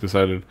of like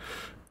decided,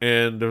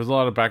 and there was a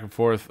lot of back and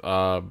forth.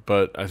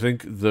 But I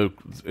think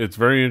it's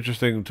very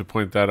interesting to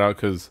point that out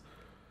because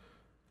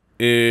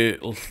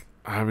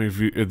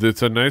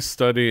it's a nice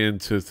study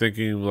into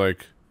thinking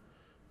like,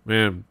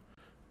 man,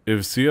 if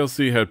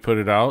CLC had put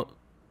it out,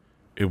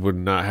 it would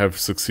not have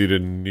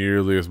succeeded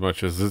nearly as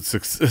much as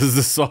as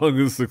the song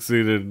has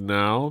succeeded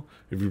now,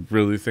 if you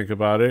really think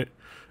about it.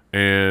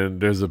 And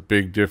there's a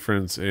big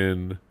difference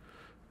in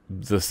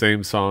the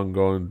same song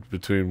going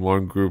between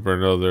one group or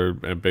another,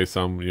 and based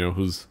on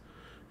who's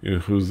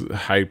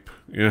hype,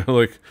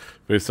 like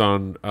based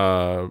on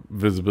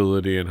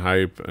visibility and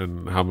hype,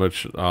 and how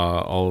much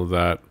all of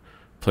that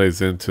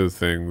plays into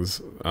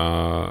things,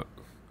 and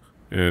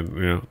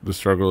the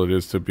struggle it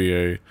is to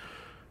be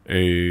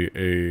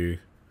a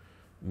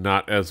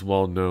not as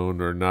well known,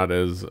 or not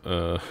as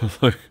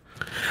like.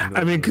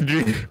 I mean, could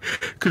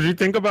you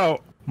think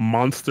about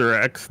Monster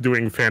X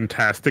doing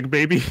Fantastic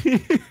Baby?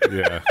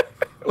 Yeah.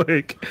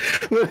 like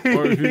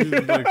Or if you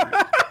just, like,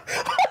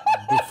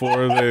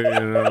 before they,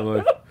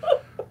 like,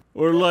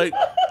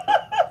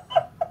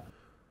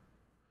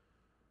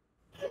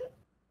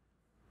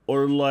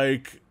 or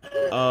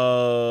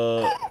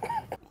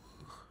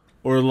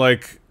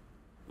like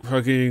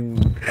fucking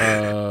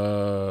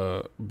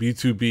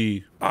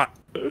B2B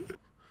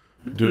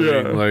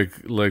doing like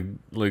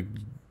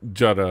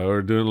Jutta,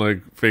 or doing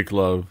like Fake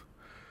Love.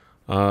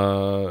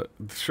 Sure,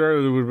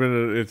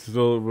 it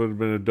still would have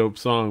been a dope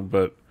song,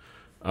 but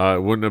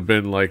it wouldn't have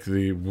been like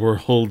the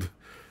world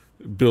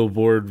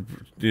Billboard,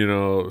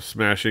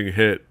 smashing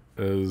hit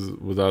as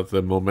without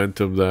the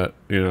momentum that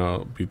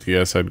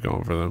BTS had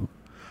going for them.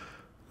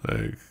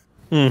 Like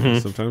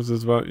sometimes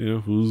it's about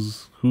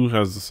who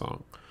has the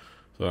song.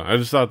 So I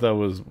just thought that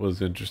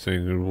was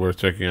interesting and worth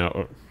checking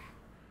out.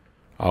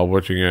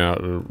 Watching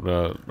out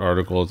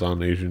articles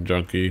on Asian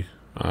Junkie.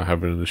 I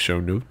have it in the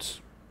show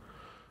notes.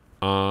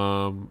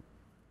 But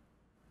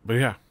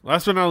yeah,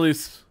 last but not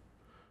least,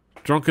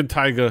 Drunken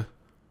Tiger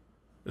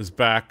is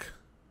back,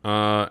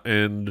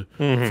 and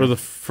for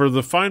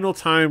the final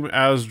time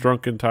as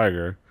Drunken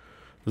Tiger,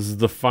 this is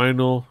the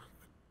final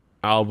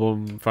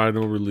album,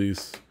 final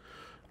release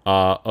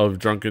of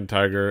Drunken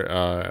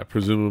Tiger,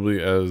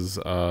 presumably as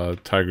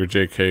Tiger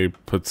JK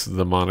puts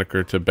the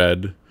moniker to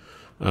bed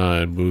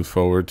and moves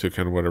forward to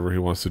kind of whatever he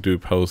wants to do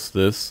post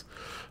this.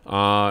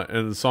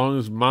 And the song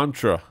is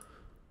Mantra.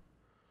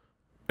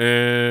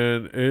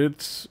 And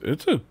it's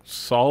a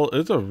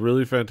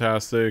really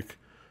fantastic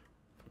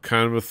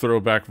kind of a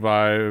throwback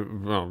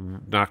vibe. Well,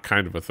 not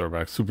kind of a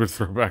throwback, super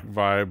throwback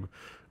vibe.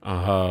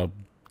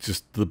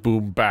 Just the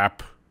boom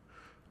bap.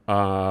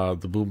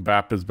 The boom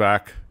bap is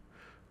back.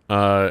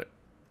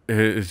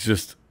 It's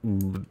just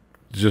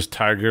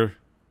Tiger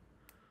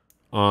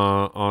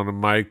on a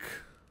mic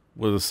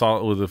with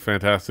a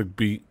fantastic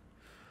beat.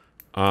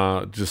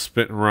 Just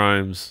spitting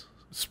rhymes,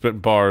 spitting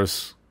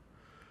bars.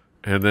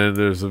 And then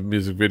there's a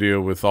music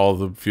video with all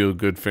the Feel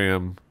Good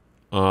fam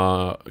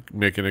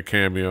making a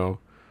cameo,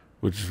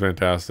 which is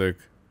fantastic.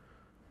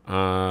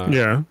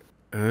 Yeah.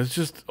 And it's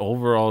just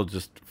overall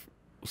just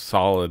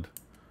solid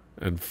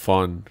and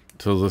fun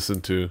to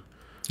listen to.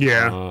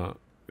 Yeah.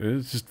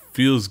 It just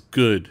feels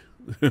good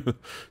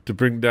to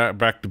bring that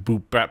back to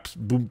boom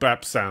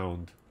bap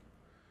sound.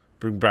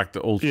 Bring back the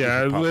old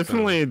Yeah,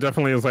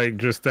 definitely is like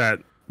just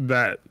that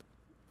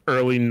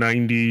early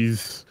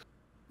 90s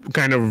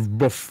kind of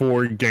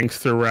before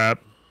gangster rap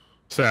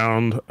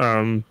sound.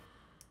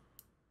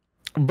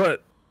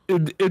 But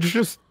it's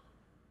just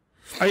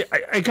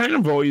I kind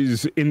of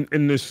always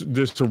in this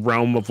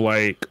realm of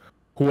like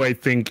who I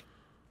think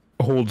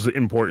holds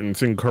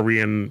importance in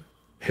Korean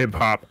hip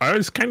hop. I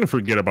always kind of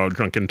forget about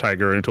Drunken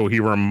Tiger until he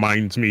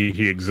reminds me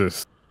he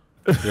exists.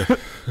 Yeah.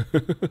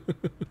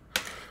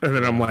 And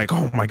then I'm like,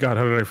 oh my god,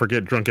 how did I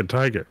forget Drunken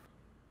Tiger?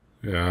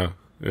 Yeah.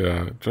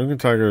 Drunken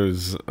Tiger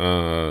is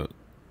an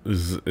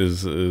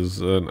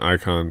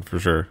icon for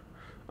sure,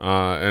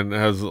 and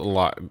has a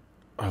lot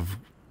of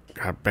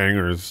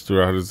bangers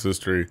throughout his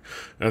history.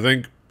 And I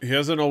think he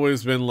hasn't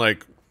always been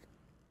like,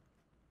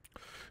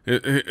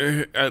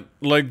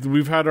 like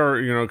we've had our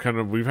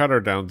we've had our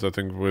downs. I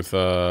think with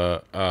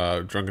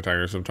Drunken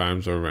Tiger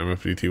sometimes, or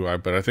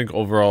MFBTY, but I think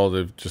overall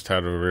they've just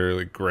had a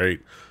really great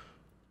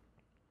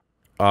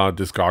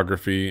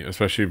discography,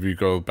 especially if you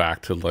go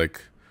back to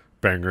like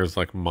bangers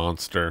like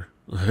Monster,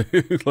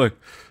 like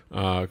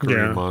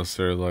Korean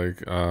Monster,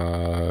 like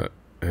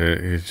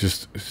it's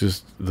just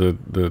the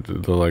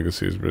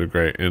legacy is really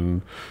great,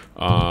 and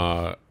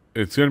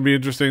it's gonna be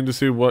interesting to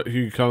see what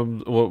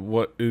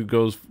what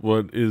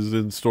is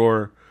in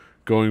store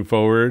going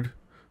forward.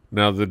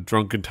 Now that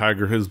Drunken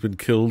Tiger has been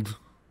killed,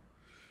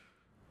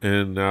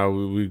 and now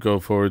we go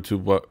forward to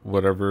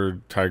whatever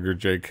Tiger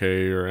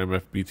JK or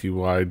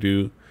MFBTY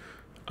do.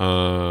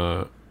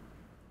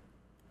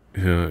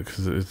 Yeah,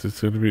 because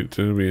it's gonna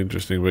be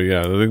interesting. But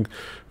yeah, I think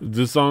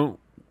this song,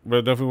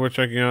 but definitely worth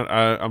checking out.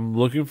 I'm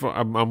looking for.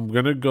 I'm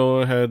gonna go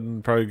ahead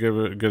and probably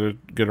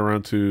get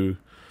around to,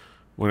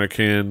 when I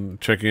can,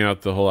 checking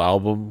out the whole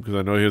album, because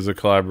I know he has a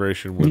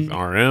collaboration with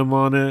RM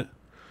on it.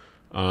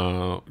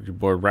 Your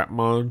boy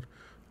Rapmon.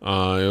 He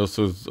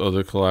also has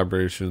other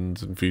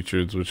collaborations and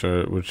features, which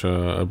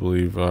I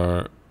believe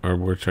are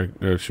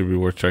should be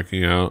worth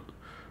checking out.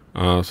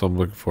 So I'm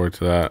looking forward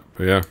to that.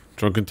 But yeah,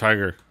 Drunken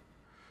Tiger,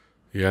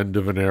 the end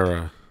of an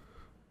era,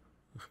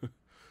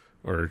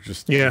 or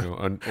just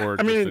or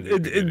I mean,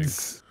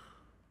 it's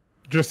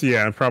just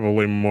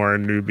probably more a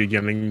new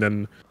beginning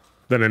than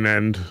an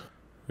end.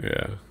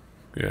 Yeah,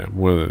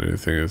 more than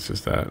anything, it's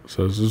just that.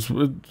 So it's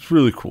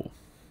really cool.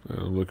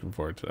 I'm looking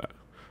forward to that.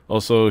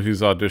 Also,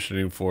 he's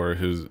auditioning for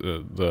his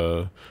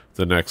the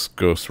next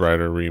Ghost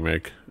Rider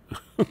remake,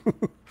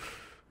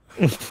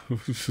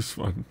 which is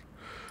fun.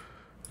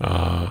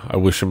 I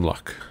wish him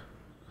luck.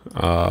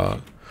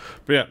 But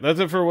yeah, that's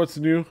it for what's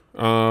new.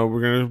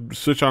 We're gonna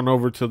switch on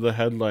over to the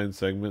headline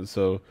segment.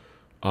 So,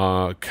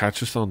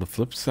 catch us on the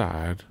flip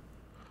side.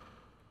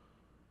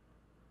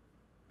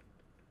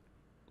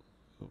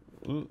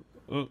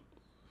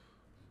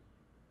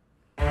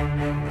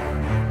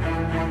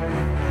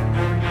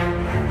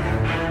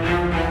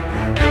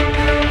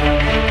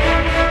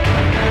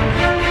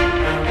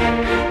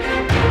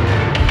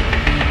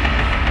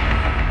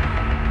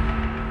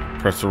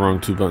 Press the wrong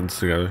two buttons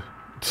together.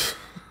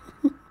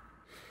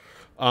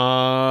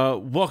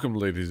 Welcome,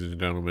 ladies and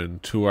gentlemen,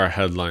 to our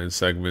headline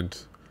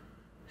segment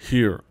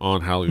here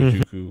on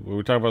Hallyujuku, where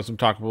we talk about some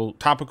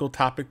topical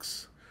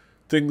topics,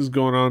 things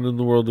going on in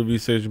the world of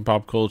East Asian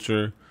pop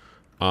culture,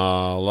 a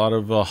lot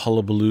of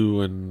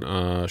hullabaloo and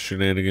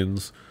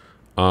shenanigans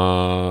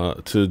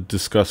to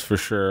discuss for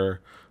sure.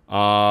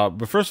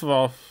 But first of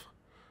all,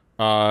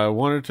 I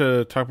wanted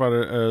to talk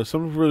about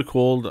something really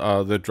cool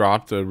that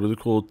dropped, a really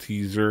cool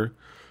teaser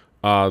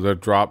that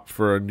dropped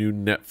for a new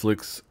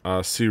Netflix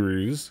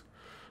series.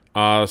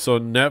 So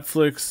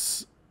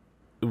Netflix,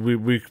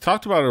 we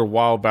talked about it a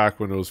while back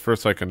when it was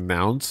first like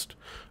announced,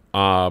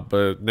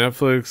 but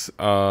Netflix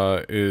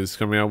is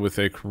coming out with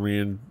a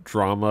Korean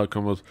drama,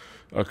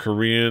 a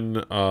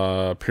Korean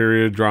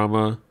period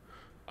drama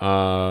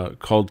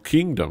called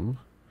Kingdom.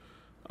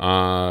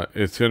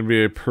 It's going to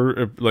be a kind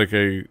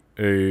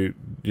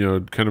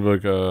of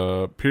like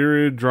a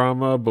period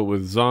drama, but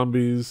with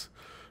zombies.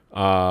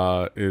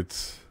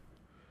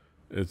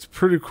 It's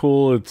pretty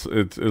cool.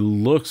 It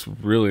looks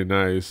really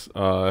nice. It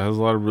has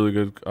a lot of really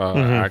good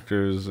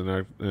actors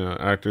and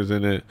actors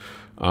in it.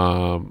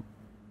 I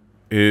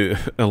really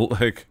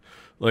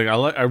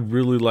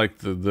like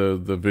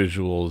the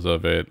visuals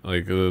of it.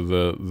 Like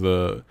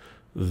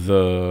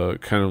the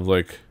kind of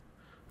like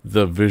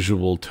the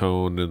visual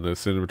tone and the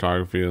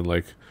cinematography and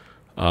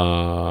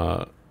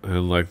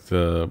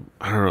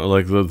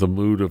the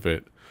mood of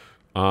it.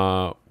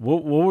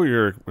 What were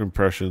your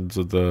impressions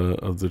of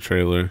the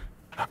trailer?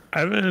 I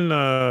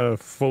haven't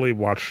fully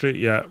watched it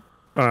yet,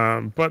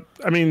 but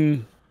I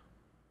mean,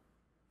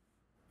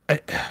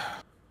 I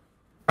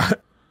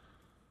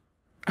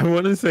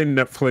wouldn't say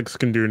Netflix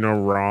can do no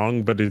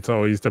wrong, but it's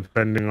always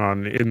depending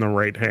on in the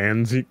right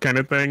hands kind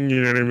of thing.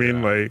 You know what I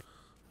mean?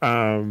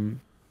 Yeah.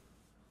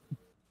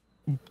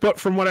 But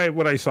from what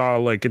I saw,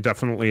 like, it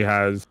definitely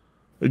has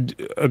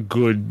a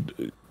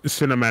good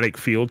cinematic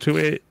feel to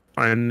it,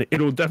 and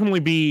it'll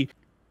definitely be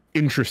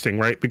interesting,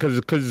 right?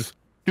 Because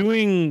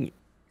doing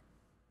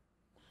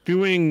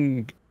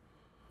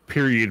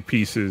period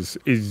pieces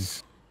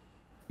is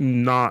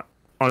not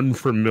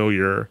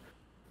unfamiliar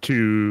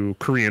to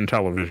Korean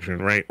television,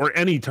 right? Or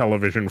any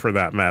television for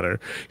that matter.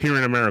 Here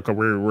in America,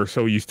 we're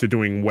so used to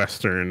doing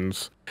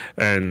westerns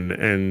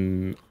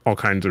and all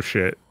kinds of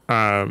shit.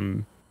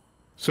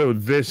 So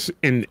this,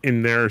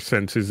 in their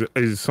sense,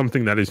 is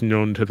something that is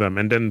known to them,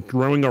 and then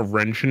throwing a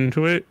wrench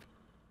into it,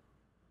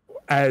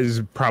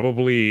 as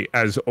probably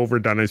as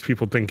overdone as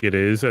people think it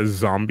is, as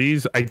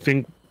zombies. I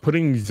think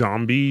putting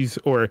zombies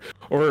or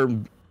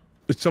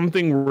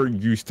something we're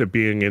used to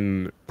being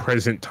in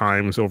present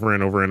times over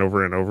and over and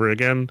over and over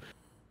again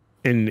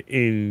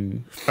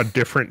in a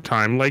different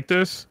time like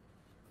this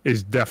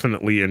is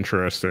definitely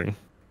interesting.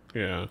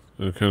 Yeah,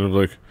 and kind of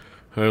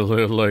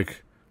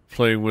like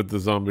playing with the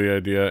zombie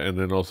idea, and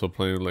then also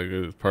playing like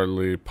it's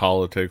partly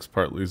politics,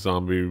 partly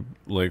zombie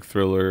like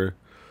thriller.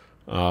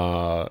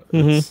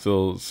 It's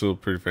still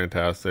pretty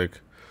fantastic.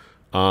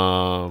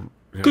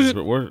 Because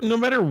no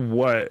matter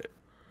what,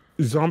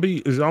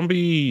 zombie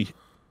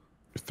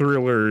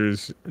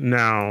thrillers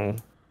now,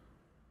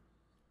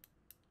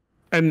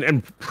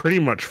 and pretty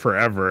much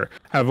forever,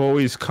 have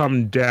always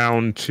come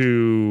down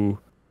to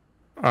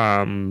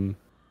um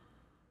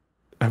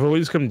have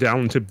always come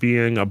down to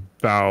being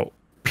about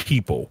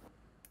people.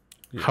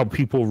 Yeah. How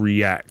people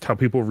react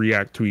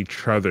to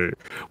each other,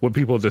 what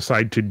people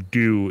decide to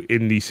do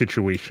in these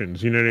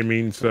situations. You know what I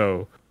mean?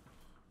 So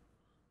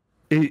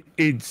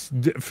it's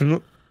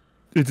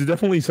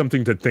definitely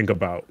something to think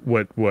about.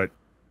 What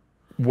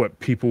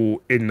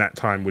people in that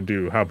time would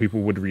do, how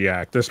people would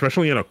react,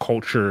 especially in a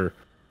culture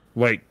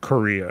like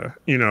Korea.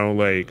 You know,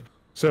 like,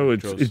 so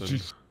it's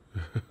just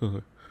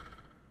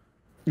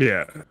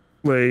yeah,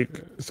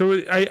 like,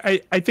 so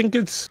I think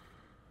it's.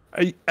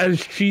 As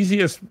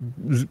cheesy as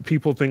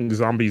people think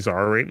zombies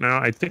are right now,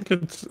 I think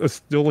it's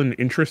still an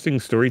interesting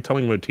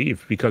storytelling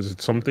motif because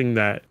it's something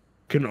that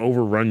can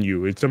overrun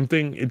you. It's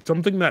something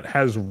that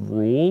has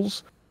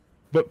rules,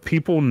 but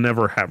people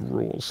never have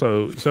rules.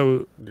 So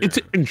it's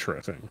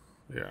interesting,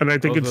 and I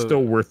think it's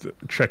still worth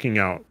checking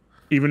out,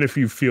 even if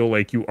you feel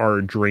like you are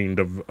drained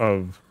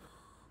of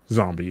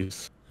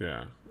zombies.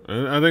 Yeah.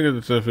 I think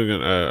it's definitely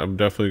gonna. I'm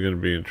definitely gonna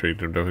be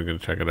intrigued. I'm definitely gonna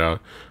check it out.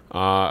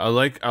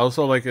 I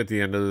also like at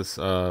the end of this.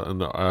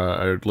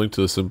 I linked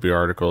to the Simpy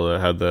article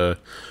that had the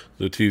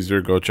teaser.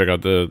 Go check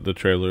out the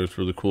trailer. It's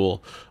really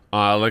cool.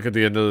 Like at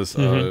the end of this,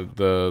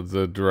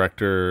 the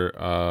director,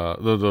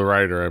 the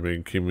writer. I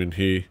mean, Kim Min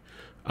Hee,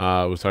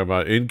 was talking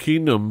about in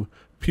Kingdom,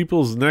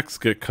 people's necks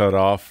get cut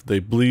off, they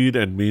bleed,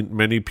 and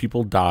many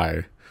people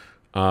die.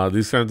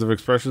 These kinds of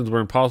expressions were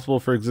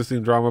impossible for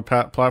existing drama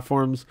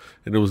platforms,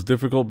 and it was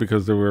difficult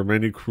because there were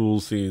many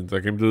cruel scenes.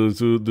 I came to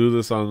do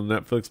this on the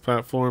Netflix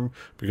platform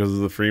because of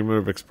the freedom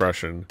of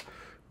expression,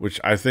 which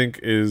I think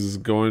is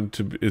going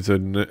to be,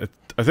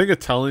 I think a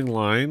telling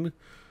line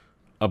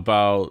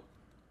about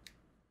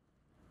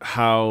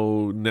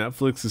how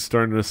Netflix is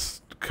starting to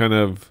kind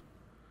of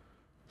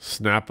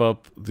snap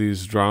up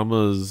these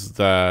dramas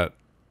that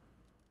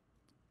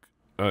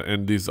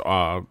and these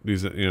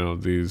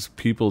these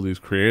people, these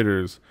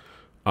creators,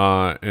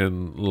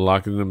 and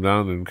locking them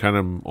down and kind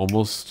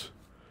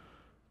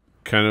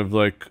of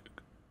like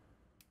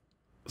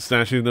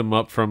snatching them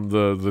up from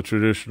the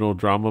traditional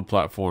drama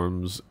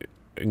platforms,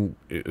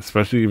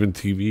 especially even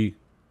TV,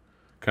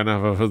 kind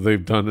of how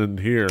they've done in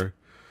here.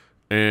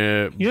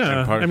 And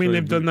I mean,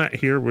 they've done that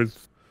here with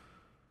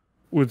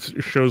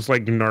shows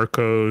like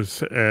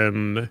Narcos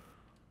and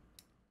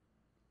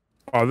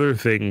other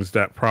things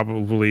that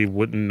probably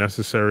wouldn't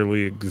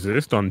necessarily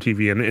exist on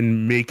TV,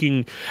 and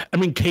making, I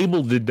mean,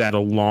 cable did that a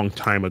long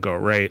time ago,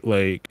 right?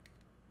 Like,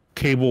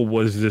 cable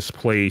was this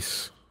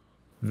place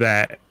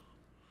that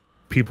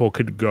people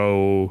could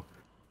go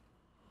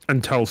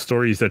and tell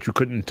stories that you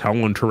couldn't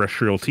tell on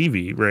terrestrial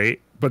TV,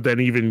 right? But then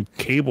even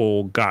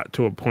cable got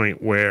to a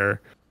point where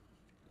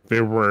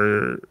there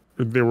were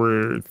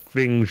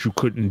things you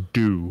couldn't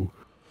do.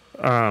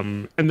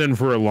 And then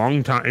for a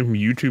long time,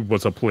 YouTube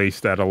was a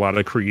place that a lot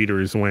of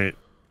creators went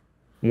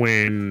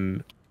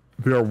when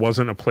there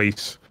wasn't a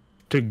place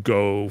to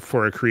go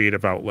for a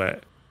creative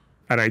outlet.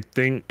 And I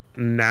think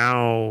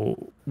now,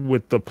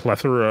 with the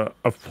plethora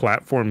of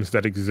platforms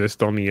that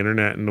exist on the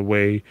internet and the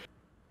way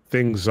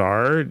things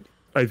are,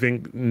 I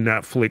think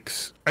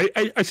Netflix,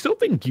 I still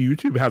think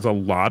YouTube has a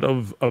lot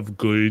of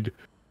good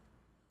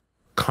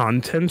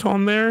content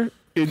on there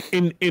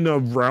in a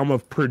realm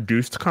of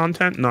produced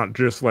content, not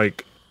just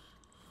like,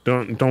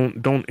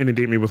 don't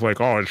inundate me with like,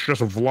 oh, it's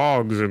just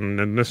vlogs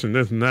and this and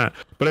this and that.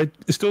 But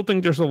I still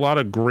think there's a lot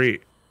of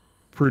great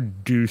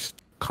produced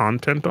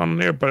content on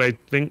there. But I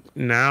think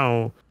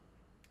now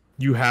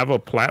you have a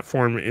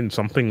platform in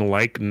something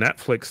like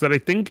Netflix that I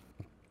think,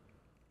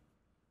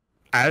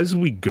 as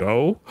we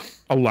go,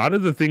 a lot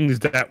of the things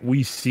that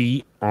we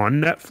see on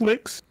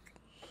Netflix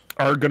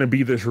are going to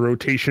be this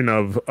rotation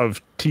of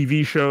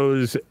TV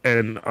shows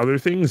and other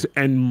things,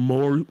 and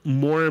more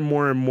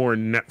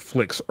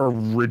Netflix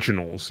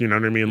originals, you know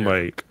what I mean? Yeah.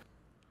 Like,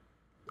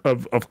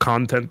 of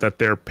content that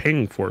they're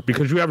paying for,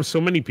 because you have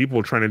so many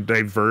people trying to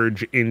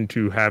diverge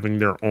into having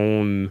their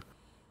own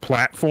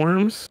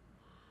platforms.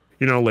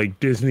 You know, like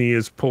Disney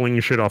is pulling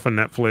shit off of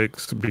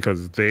Netflix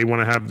because they want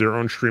to have their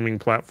own streaming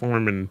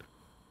platform,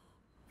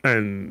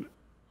 and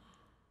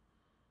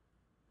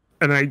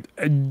I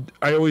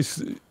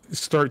always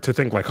start to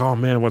think like, oh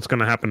man, what's going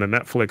to happen to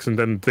Netflix? And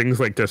then things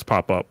like this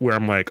pop up where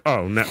I'm like,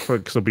 oh,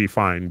 Netflix will be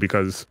fine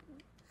because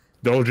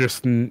they'll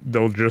just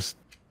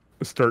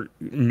start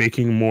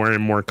making more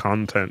and more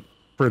content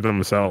for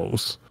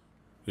themselves.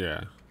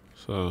 Yeah.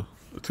 So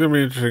it's going to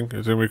be interesting.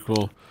 It's going to be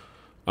cool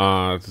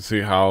to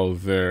see how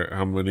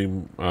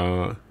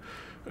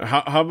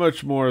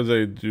much more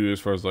they do as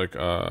far as like,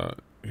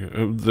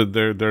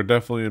 they're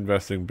definitely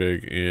investing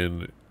big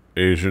in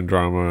Asian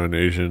drama and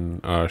Asian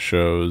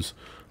shows,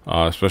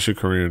 especially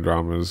Korean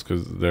dramas,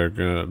 because they're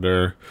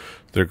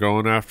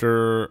going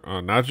after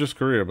not just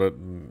Korea, but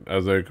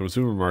as a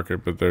consumer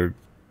market, but they're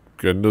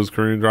getting those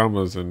Korean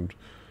dramas and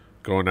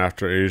going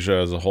after Asia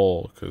as a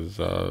whole, because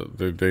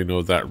they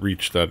know that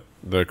reach that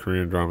the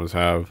Korean dramas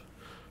have.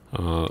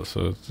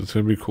 So it's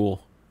gonna be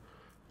cool.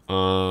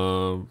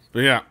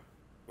 But yeah,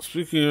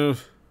 speaking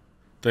of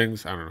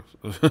things, I don't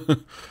know.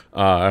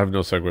 I have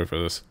no segue for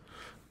this.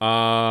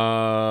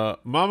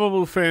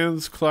 Mamamoo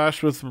fans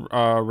clash with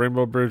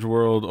Rainbow Bridge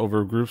World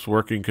over group's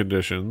working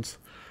conditions.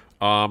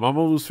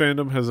 Mamamoo's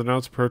fandom has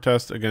announced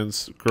protest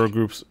against girl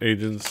groups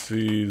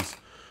agencies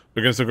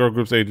against the girl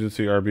group's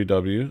agency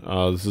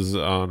RBW. This is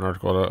an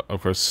article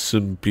of course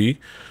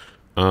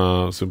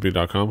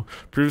Simpy.com.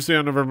 Previously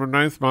on November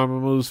 9th,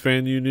 Mamamoo's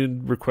fan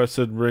union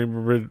requested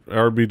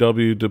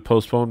RBW to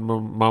postpone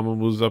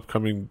Mamamoo's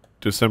upcoming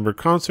December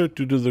concert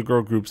due to the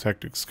girl group's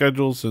hectic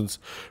schedule since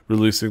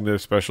releasing their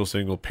special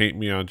single Paint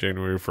Me on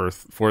January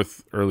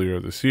 4th earlier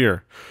this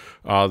year.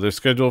 Their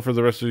schedule for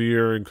the rest of the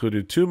year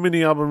included 2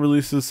 mini-album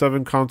releases,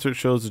 7 concert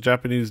shows,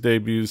 Japanese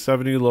debuts,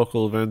 70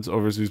 local events,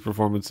 overseas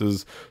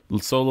performances,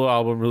 solo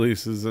album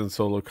releases, and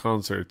solo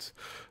concerts.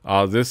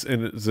 This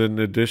is in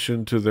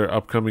addition to their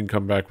upcoming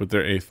comeback with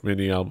their 8th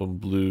mini-album,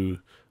 Blues,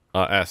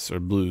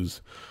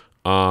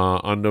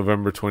 on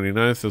November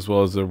 29th, as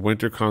well as their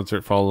winter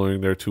concert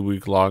following their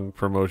 2-week-long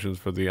promotions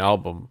for the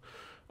album.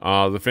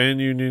 The fan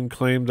union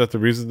claimed that the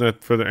reason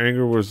that for the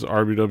anger was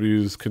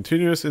RBW's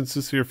continuous and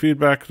sincere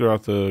feedback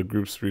throughout the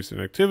group's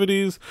recent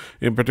activities,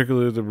 in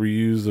particular the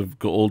reuse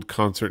of old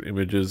concert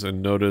images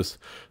and notice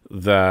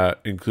that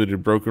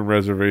included broken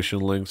reservation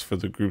links for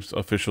the group's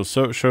official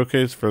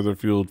showcase further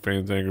fueled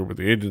fans' anger with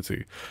the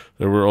agency.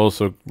 There were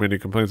also many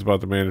complaints about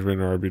the management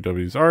of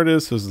RBW's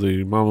artists, as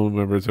the Mamamoo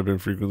members have been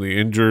frequently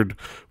injured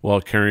while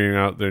carrying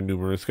out their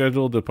numerous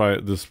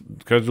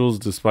schedules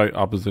despite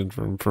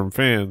opposition from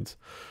fans.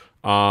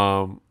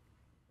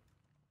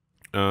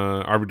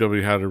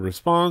 RBW had a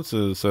response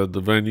and said the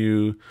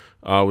venue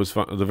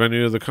the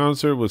venue of the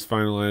concert was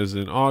finalized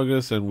in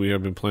August, and we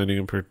have been planning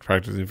and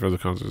practicing for the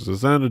concert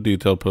since then. A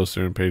detailed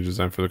poster and page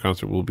design for the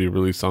concert will be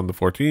released on the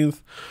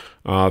 14th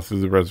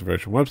through the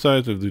reservation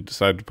website. If they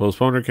decide to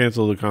postpone or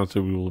cancel the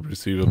concert, we will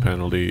receive a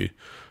penalty,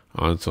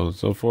 and so on and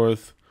so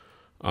forth.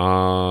 They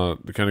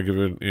kind of give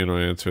it,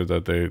 answer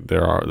that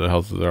the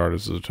health of their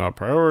artists is a top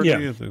priority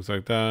and things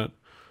like that.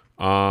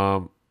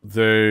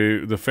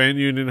 The fan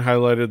union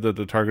highlighted that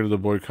the target of the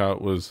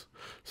boycott was,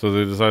 so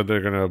they decided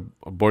they're going to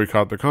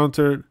boycott the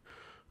concert.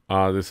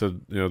 They said,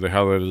 they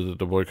highlighted that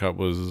the boycott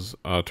was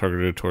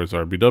targeted towards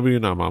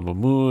RBW, not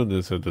Mamamoo, and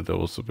they said that they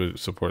will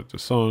support the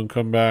song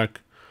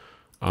comeback.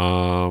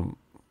 And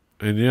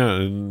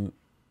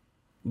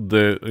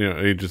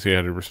the agency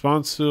had a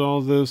response to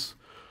all this,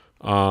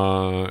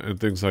 and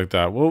things like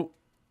that. Well,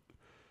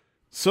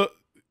 so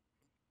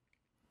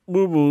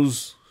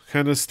Moomoo's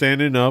kind of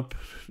standing up,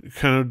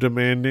 kind of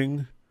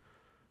demanding,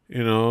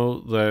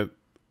 that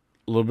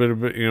a little bit of,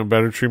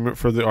 better treatment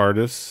for the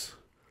artists,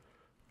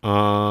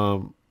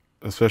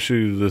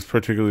 especially this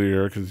particular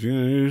year, because,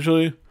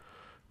 usually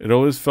it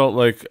always felt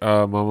like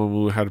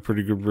Mamamoo had a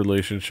pretty good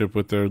relationship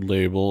with their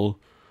label,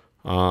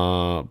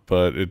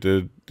 but it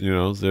did,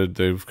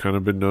 they've kind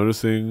of been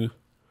noticing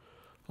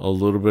a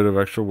little bit of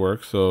extra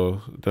work,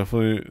 so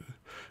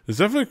it's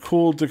definitely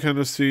cool to kind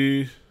of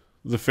see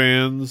the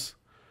fans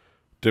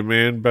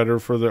demand better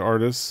for the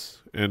artists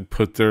and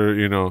put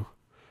their,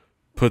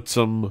 put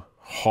some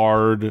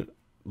hard,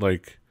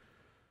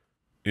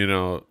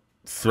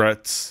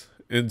 threats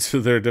into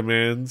their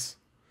demands,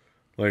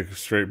 like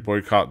straight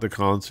boycott the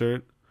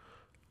concert.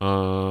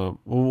 What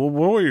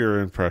were your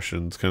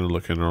impressions kind of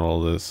looking at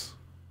all this?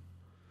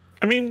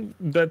 I mean,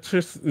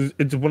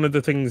 it's one of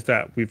the things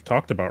that we've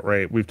talked about,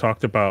 right? We've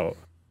talked about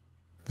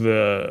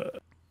if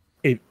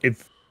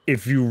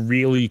you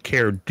really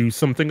care, do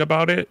something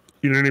about it.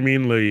 You know what I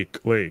mean? Like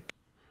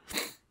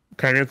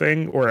kind of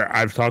thing. Or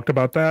I've talked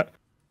about that.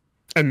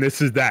 And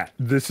this is that.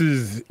 This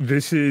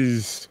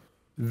is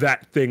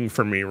that thing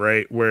for me,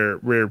 right?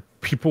 Where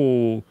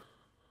people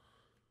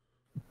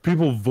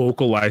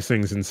vocalize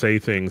things and say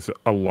things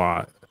a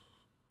lot,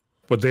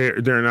 but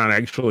they're not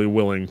actually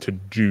willing to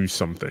do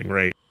something,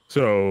 right?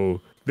 So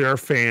their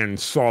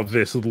fans saw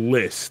this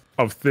list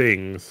of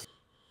things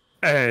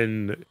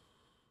and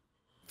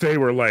they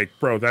were like,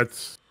 bro,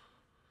 that's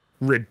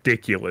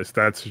ridiculous.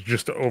 That's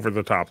just over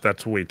the top.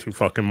 That's way too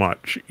fucking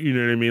much. You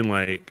know what I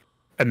mean?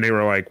 And they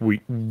were like, we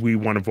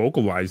want to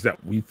vocalize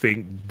that. We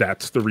think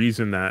that's the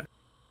reason that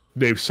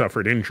they've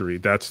suffered injury.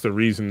 That's the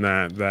reason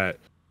that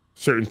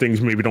certain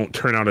things maybe don't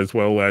turn out as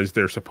well as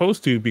they're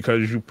supposed to,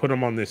 because you put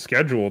them on this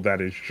schedule that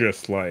is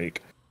just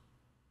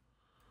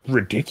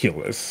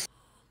ridiculous.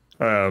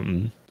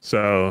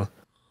 So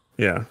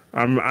yeah,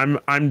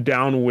 I'm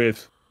down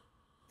with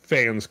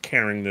fans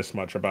caring this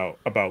much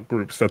about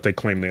groups that they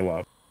claim they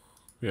love.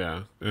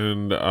 Yeah,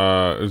 and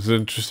it's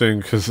interesting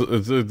because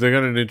they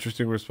got an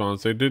interesting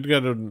response. They did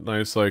get a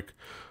nice they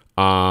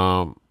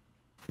kind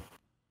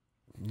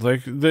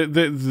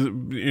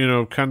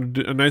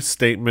of a nice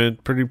statement.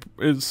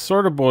 It's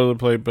sort of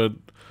boilerplate, but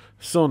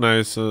still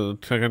nice.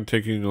 Kind of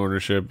taking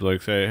ownership,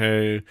 say,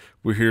 hey,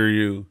 we hear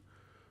you.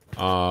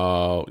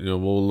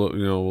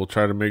 We'll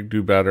try to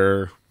do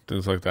better,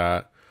 things like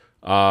that.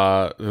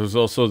 There's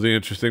also the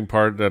interesting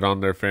part that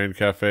on their fan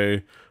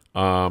cafe,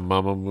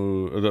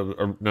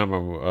 Mamamoo, not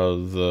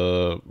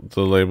Mamamoo,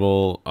 the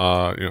label,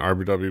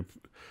 RBW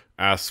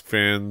ask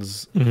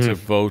fans to Hmm.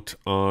 vote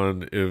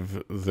on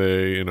if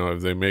they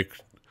make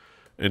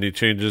any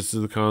changes to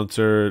the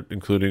concert,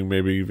 including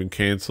maybe even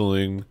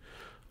canceling,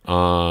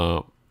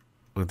 uh,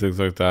 and things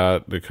like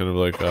that. They kind of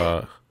like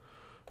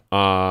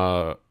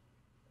uh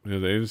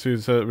the agency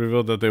said,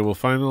 revealed that they will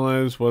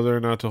finalize whether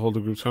or not to hold the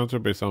group's concert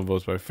based on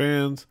votes by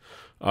fans.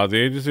 The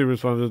agency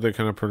responded they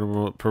kind of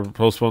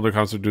postponed the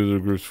concert due to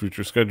the group's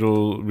future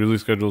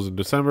release schedules in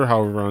December.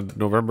 However, on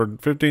November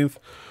 15th,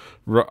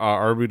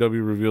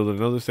 RBW revealed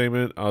another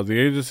statement. The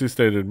agency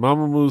stated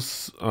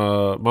Mamamoo's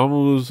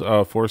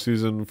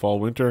four-season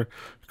fall-winter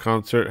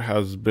concert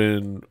has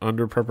been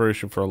under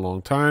preparation for a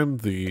long time.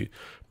 The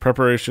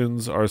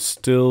preparations are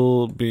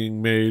still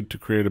being made to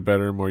create a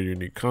better, more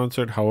unique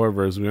concert.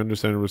 However, as we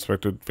understand and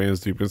respected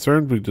fans' deep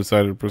concern, we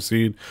decided to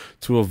proceed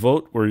to a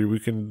vote where we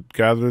can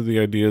gather the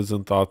ideas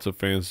and thoughts of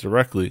fans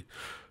directly.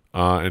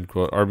 End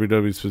quote.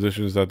 RBW's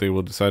position is that they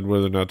will decide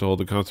whether or not to hold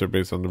the concert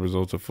based on the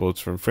results of votes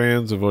from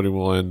fans. The voting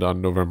will end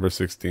on November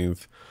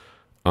 16th,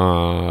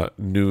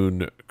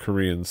 noon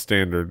Korean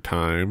Standard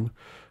Time,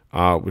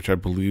 which I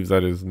believe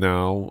that is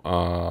now.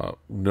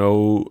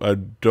 No, I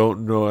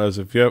don't know as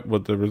of yet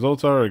what the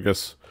results are. I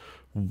guess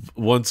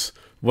once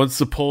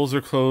the polls are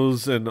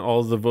closed and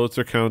all the votes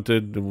are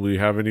counted, and we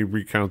have any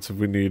recounts if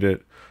we need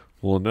it,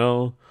 we'll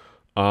know.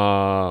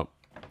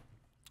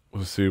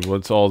 Let's see.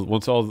 Once all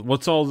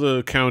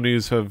the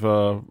counties have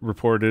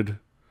reported,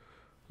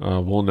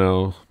 we'll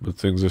know. But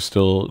things are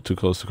still too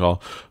close to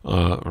call. I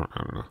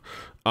don't know.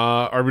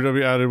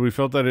 RBW added, we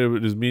felt that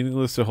it is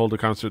meaningless to hold a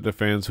concert that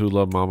fans who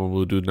love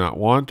Mamamoo do not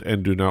want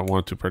and do not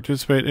want to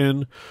participate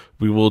in.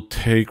 We will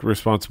take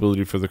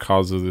responsibility for the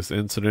cause of this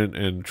incident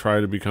and try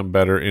to become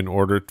better in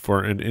order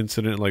for an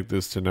incident like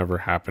this to never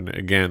happen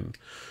again.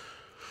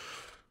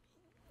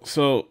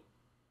 So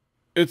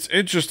it's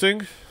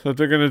interesting that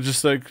they're going to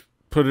just like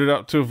put it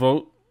up to a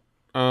vote.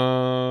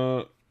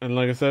 And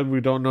like I said,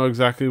 we don't know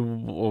exactly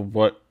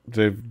what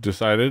they've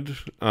decided.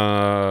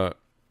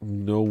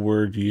 No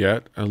word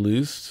yet, at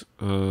least.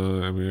 I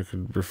mean, I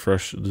could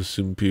refresh the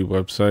Soompi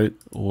website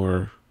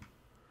or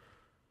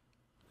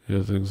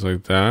things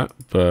like that.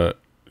 But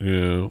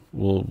I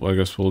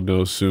guess we'll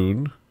know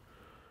soon.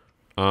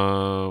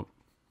 But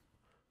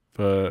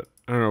I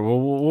don't know.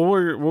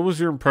 What was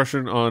your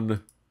impression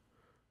on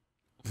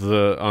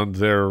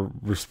their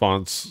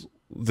response?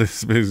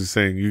 This basically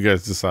saying, "You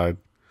guys decide."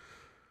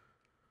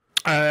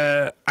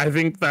 I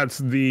think that's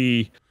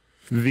the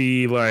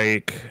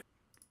like.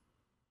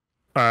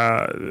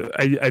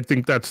 I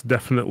think that's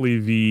definitely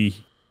the.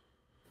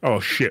 Oh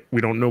shit! We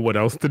don't know what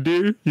else to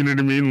do. You know what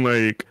I mean?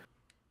 Like,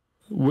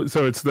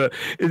 so it's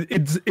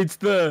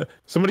the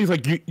somebody's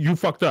like you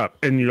fucked up,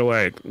 and you're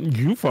like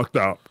you fucked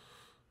up,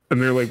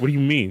 and they're like, what do you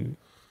mean?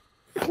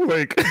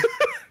 Like,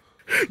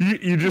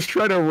 you just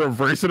try to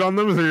reverse it on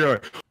them, so you're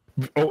like,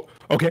 oh,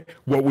 okay,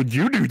 what would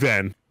you do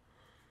then?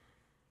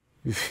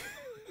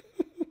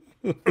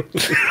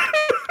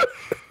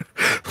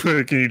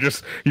 Like, you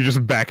just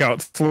back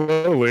out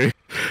slowly,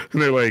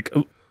 and they're like,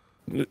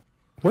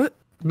 what?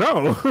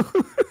 No.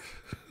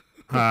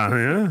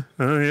 Yeah.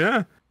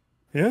 Yeah.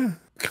 Yeah.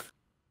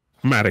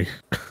 Maddie.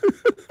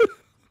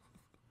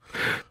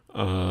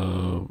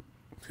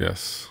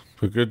 Yes.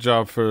 But good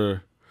job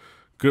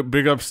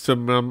big ups to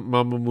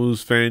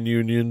Mamamoo's fan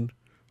union,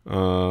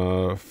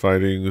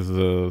 fighting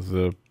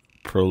the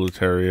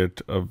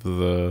proletariat of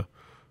the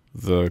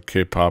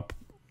K-pop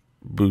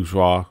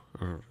bourgeois.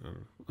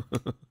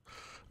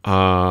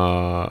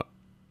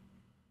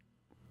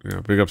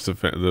 Big ups to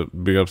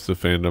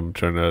fandom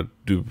trying to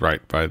do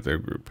right by their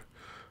group,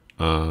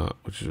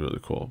 which is really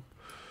cool.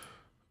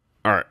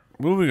 All right,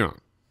 moving on.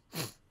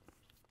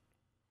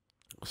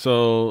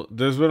 So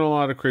there's been a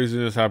lot of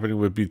craziness happening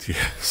with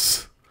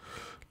BTS.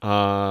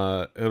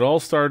 It all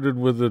started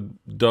with a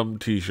dumb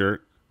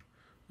T-shirt,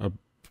 a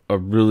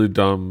really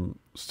dumb,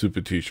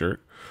 stupid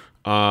T-shirt,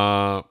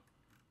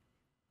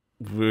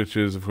 which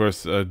is of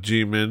course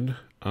Jimin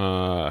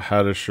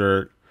had a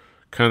shirt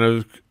kind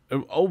of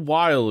a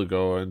while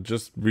ago and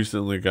just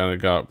recently kind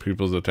of got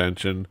people's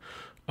attention.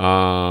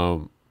 A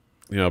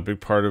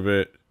big part of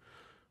it.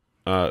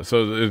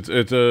 So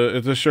it's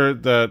a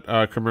shirt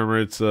that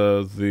commemorates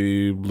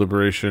the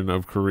liberation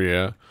of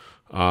Korea,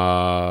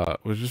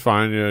 which is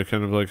fine. Yeah, it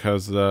kind of like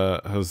had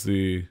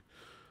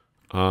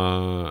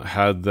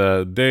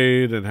the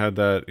date and had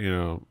that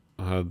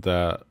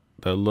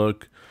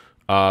look.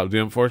 The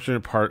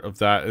unfortunate part of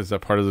that is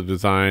that part of the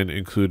design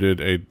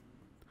included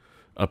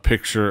a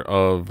picture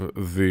of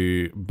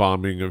the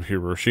bombing of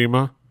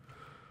Hiroshima,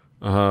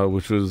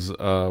 which was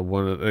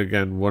one of the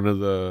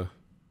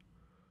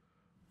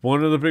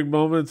big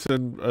moments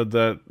and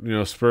that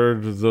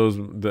spurred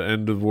the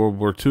end of World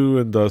War II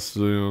and thus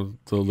the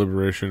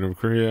liberation of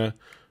Korea,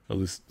 at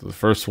least the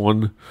first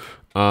one,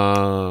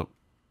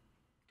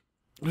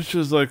 which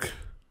is like,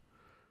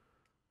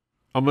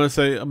 I'm gonna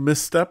say a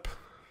misstep.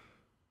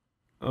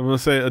 I'm gonna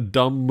say a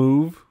dumb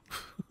move,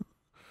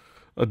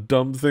 a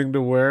dumb thing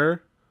to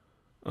wear.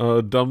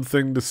 a dumb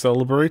thing to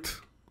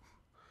celebrate.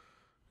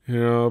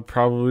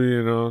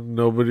 Probably,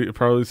 nobody,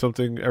 probably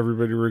something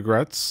everybody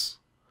regrets.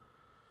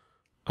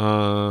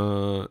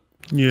 Yeah.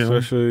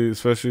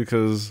 Especially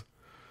because,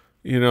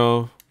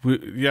 that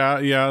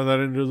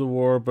ended the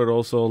war, but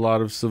also a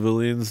lot of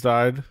civilians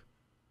died.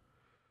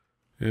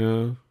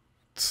 Yeah,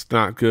 it's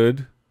not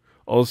good.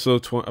 Also,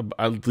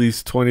 at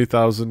least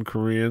 20,000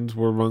 Koreans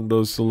were among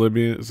those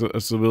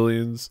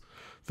civilians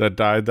that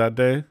died that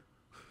day.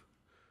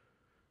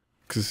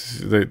 Because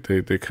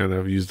they kind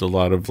of used a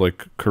lot of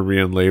like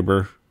Korean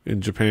labor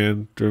in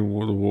Japan during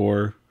the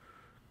war.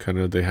 Kind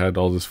of, they had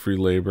all this free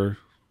labor,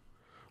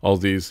 all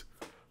these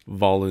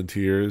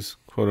volunteers,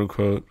 quote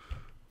unquote.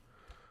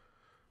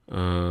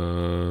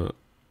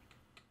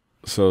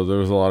 So there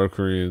was a lot of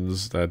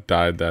Koreans that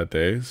died that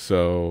day.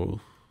 So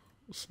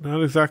it's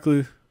not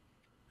exactly,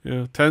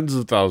 tens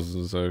of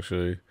thousands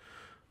actually.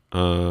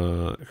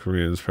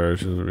 Koreans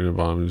perished in the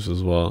bombings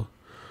as well.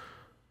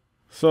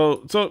 So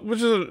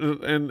which is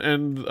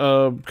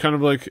kind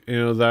of like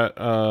that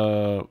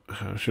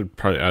I should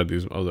probably add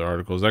these other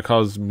articles that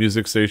caused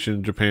music station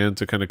in Japan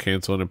to kind of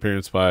cancel an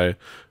appearance by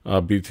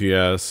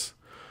BTS.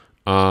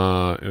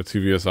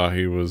 TV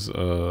Asahi was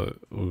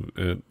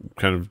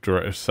kind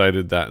of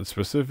cited that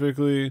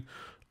specifically.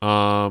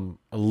 A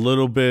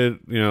little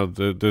bit,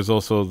 there's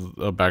also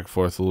a back and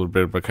forth a little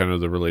bit, but kind of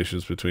the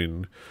relations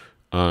between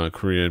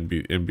Korea and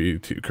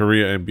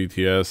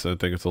BTS. I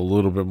think it's a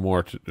little bit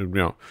more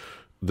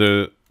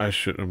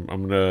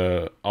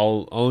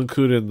I'll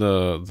include in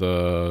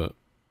the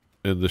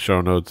show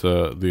notes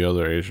the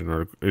other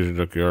Asian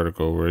Junkie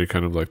article where he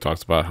kind of like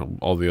talks about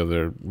all the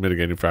other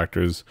mitigating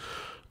factors,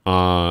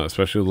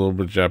 especially a little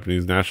bit of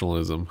Japanese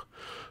nationalism,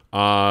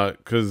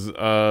 because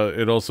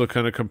it also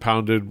kind of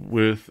compounded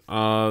with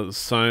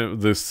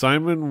the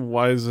Simon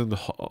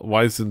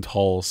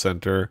Wiesenthal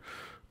Center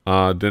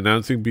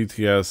denouncing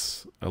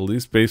BTS, at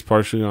least based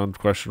partially on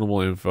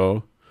questionable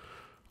info.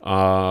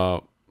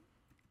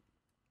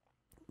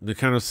 They're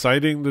kind of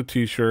citing the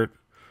T-shirt,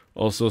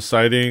 also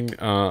citing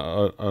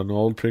an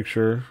old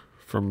picture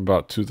from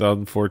about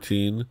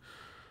 2014,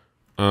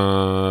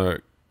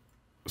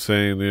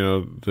 saying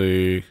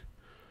the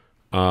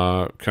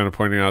kind of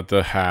pointing out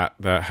the hat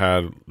that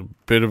had a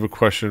bit of a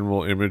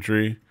questionable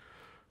imagery,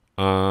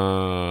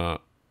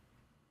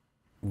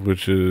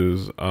 which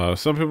is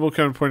some people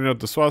kind of pointed out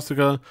the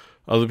swastika.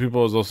 Other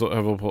people have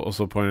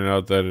also pointed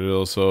out that it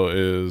also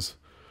is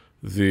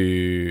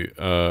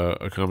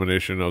a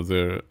combination of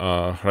the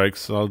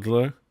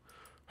Reichsadler,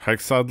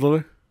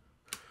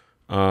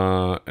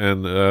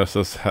 and the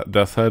SS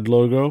Death Head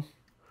logo,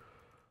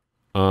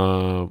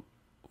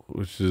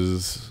 which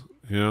is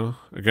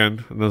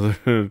again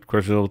another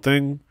questionable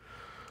thing.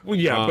 Well,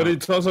 yeah, but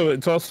it's also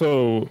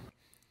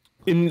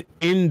in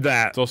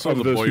that it's also of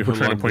the those people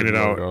trying to point it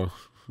logo. out.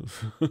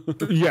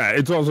 Yeah,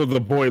 it's also the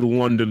Boy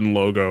London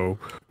logo,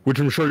 which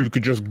I'm sure you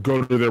could just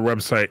go to their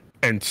website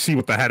and see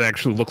what the hat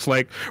actually looks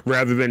like,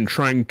 rather than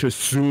trying to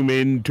zoom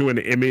into an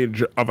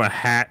image of a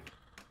hat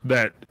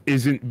that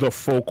isn't the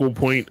focal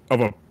point of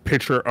a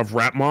picture of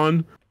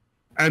Ratmon,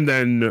 and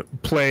then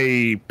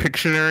play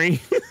Pictionary.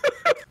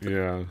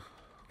 Yeah.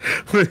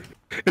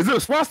 Is it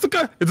a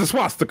swastika? It's a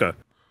swastika.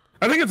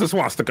 I think it's a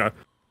swastika.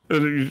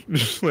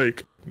 Just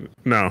like,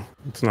 no,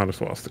 it's not a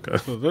swastika.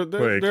 So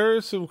there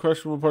are some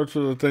questionable parts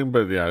of the thing,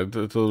 but yeah, it's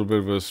a little bit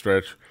of a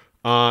stretch.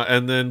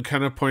 And then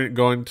kind of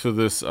going to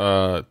this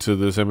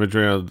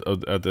imagery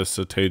at this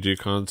Sateji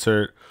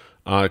concert,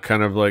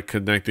 kind of like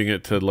connecting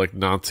it to like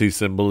Nazi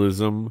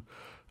symbolism,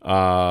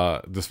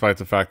 despite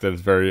the fact that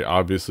it's very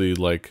obviously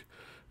like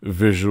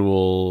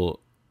visually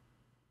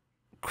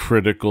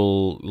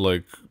critical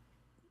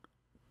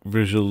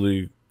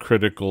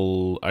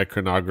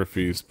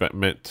iconography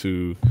meant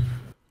to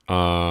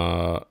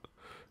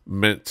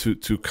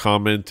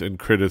comment and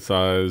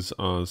criticize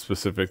on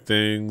specific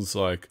things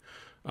like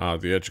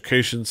the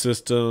education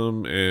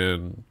system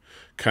and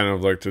kind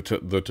of like the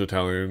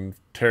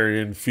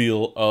totalitarian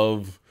feel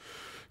of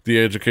the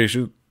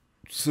education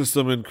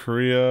system in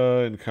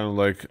Korea, and kind of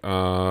like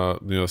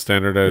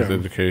standardized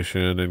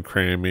education and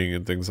cramming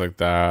and things like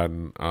that,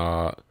 and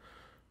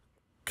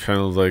kind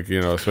of like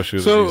especially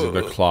using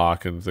the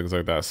clock and things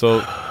like that.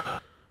 So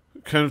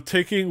kind of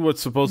taking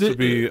what's supposed to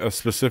be a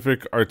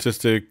specific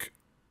artistic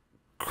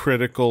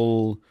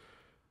critical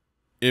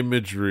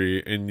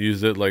imagery and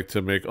use it like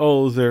to make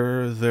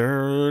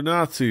they're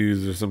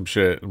Nazis or some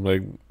shit. I'm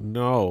like,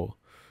 no.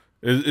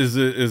 Is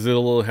it a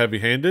little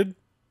heavy-handed?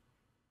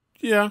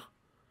 Yeah.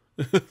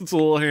 It's a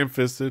little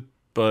ham-fisted,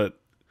 but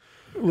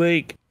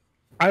like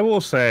I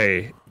will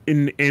say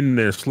in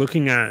this,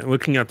 looking at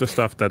the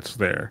stuff that's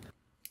there,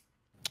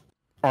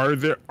 are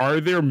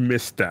there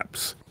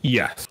missteps?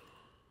 Yes.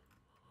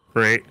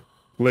 Right?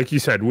 Like you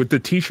said, with the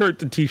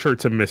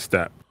t-shirt's a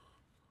misstep.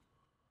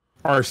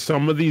 Are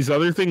some of these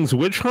other things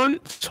witch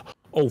hunts?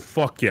 oh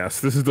fuck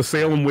yes, this is the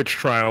Salem witch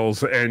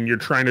trials, and you're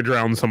trying to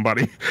drown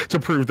somebody to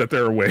prove that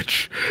they're a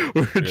witch,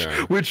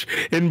 Yeah. which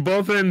in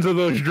both ends of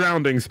those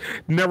drownings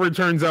never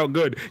turns out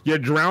good. You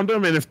drowned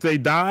them, and if they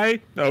die,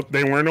 oh,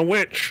 they weren't a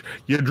witch.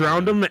 You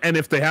drowned them, and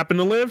if they happen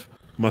to live,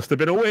 must have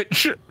been a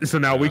witch. So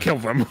now we kill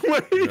them.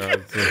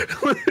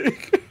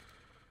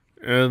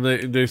 And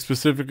they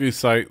specifically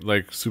cite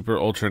like super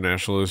ultra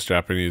nationalist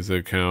Japanese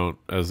account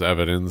as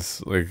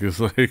evidence. Like it's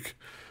like,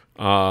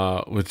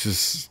 which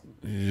is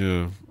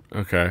yeah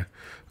okay.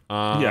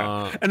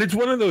 Yeah, and it's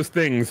one of those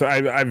things.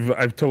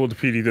 I've told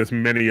PD this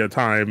many a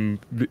time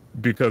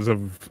because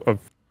of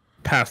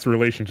past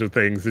relationship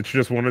things. It's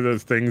just one of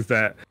those things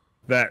that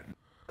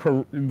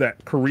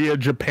Korea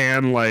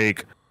Japan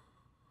like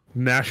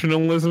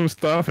nationalism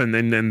stuff, and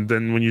then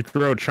when you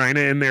throw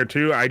China in there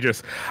too,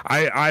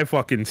 I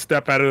fucking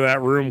step out of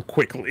that room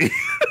quickly.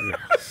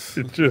 It's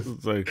just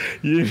It's like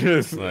you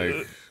just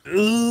like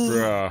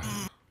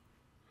bruh.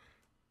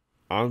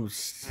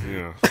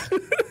 Yeah.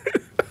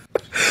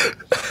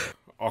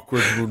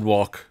 Awkward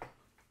moonwalk.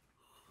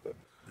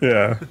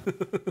 yeah.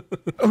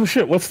 Oh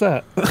shit! What's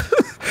that?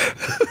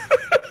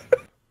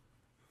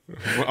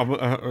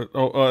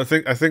 I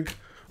think.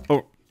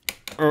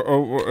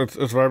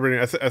 It's vibrating.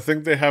 I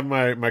think they have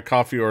my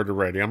coffee order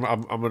ready. I'm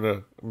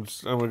gonna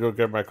go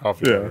get my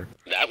coffee order.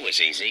 That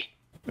was easy.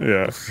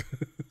 Yeah.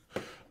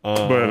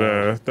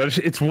 But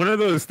it's one of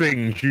those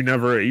things you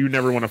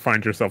never want to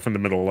find yourself in the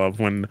middle of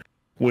when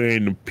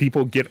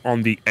people get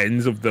on the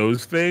ends of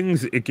those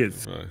things. It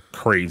gets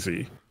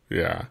crazy.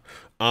 Yeah.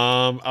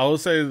 I will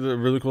say the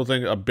really cool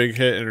thing, a Big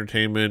Hit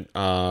Entertainment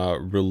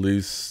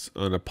released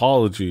an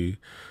apology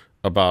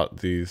about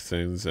these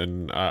things,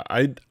 and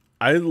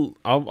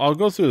I'll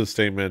go through the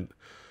statement.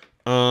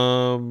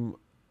 Let me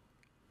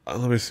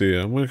see.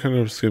 I'm gonna kind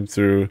of skim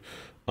through.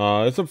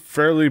 It's a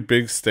fairly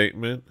big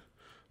statement.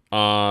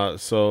 But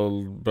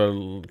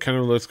kind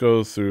of let's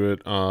go through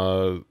it.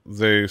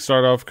 They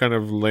start off kind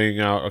of laying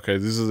out, okay,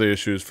 these are the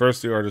issues.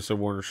 First, the artist had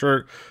worn a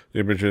shirt,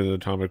 the image of the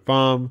atomic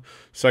bomb.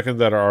 Second,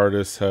 that our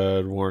artist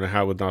had worn a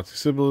hat with Nazi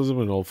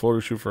symbolism, an old photo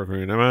shoot for a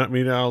Korean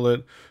media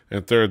outlet.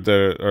 And third,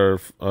 that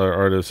our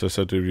artists are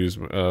said to have used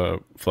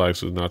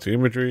flags with Nazi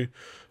imagery.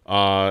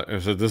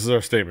 And so this is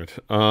our statement.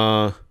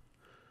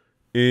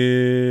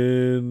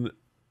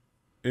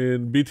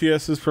 In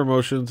BTS's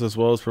promotions, as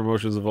well as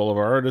promotions of all of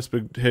our artists,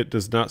 Big Hit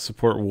does not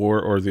support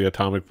war or the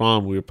atomic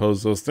bomb. We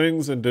oppose those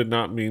things and did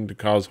not mean to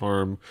cause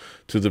harm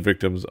to the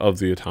victims of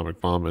the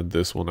atomic bomb, and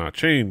this will not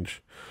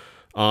change.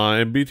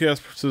 In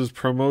BTS's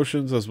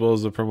promotions, as well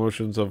as the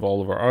promotions of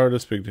all of our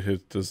artists, Big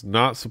Hit does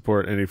not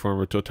support any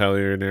form of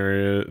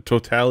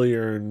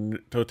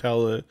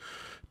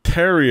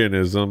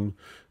totalitarianism,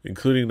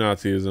 including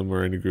Nazism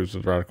or any groups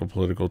with radical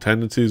political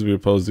tendencies. We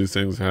oppose these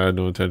things and had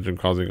no intention of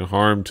causing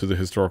harm to the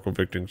historical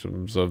victims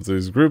of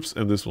these groups,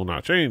 and this will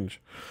not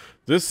change.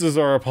 This is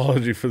our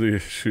apology for the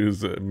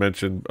issues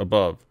mentioned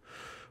above.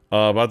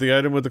 About the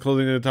item with the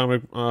clothing and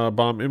atomic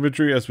bomb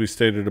imagery, as we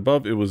stated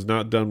above, it was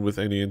not done with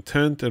any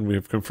intent, and we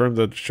have confirmed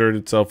that the shirt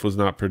itself was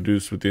not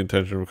produced with the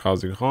intention of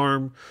causing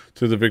harm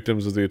to the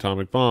victims of the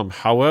atomic bomb.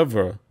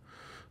 However,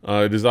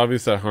 it is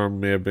obvious that harm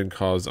may have been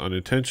caused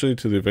unintentionally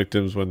to the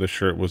victims when the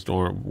shirt was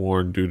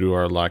worn due to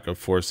our lack of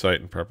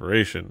foresight and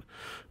preparation.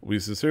 We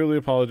sincerely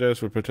apologize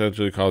for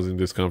potentially causing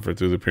discomfort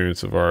through the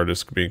appearance of our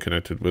artists being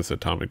connected with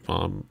atomic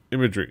bomb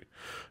imagery.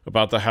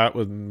 About the hat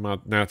with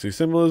Nazi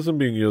symbolism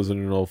being used in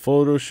an old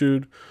photo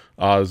shoot,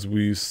 as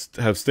we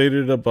have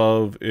stated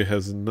above,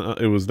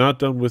 it was not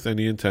done with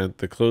any intent.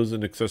 The clothes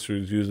and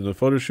accessories used in the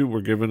photo shoot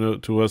were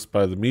given to us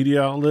by the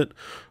media outlet.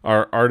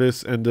 Our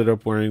artists ended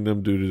up wearing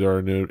them due to our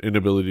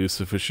inability to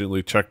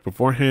sufficiently check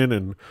beforehand,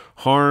 and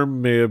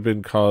harm may have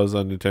been caused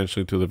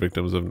unintentionally to the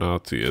victims of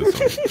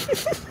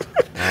Nazism.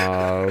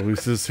 We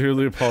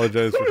sincerely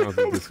apologize for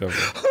causing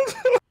discomfort.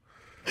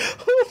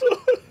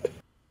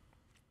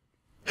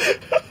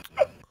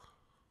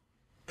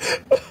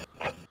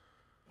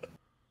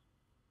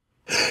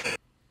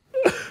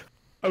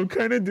 I'm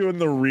kind of doing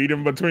the read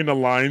in between the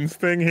lines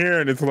thing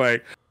here, and it's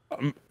like,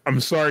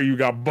 I'm sorry you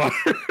got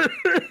buttered.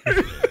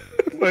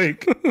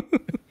 Like,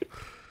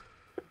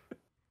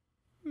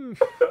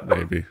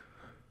 maybe.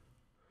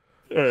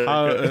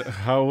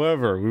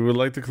 However, we would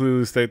like to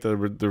clearly state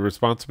that the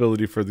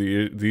responsibility for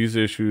these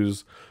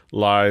issues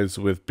lies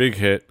with Big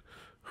Hit,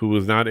 who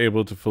was not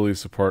able to fully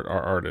support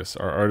our artists.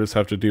 Our artists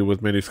have to deal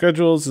with many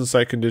schedules and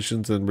site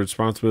conditions, and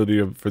responsibility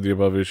for the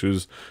above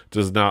issues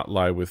does not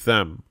lie with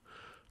them.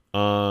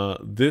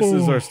 This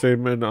is our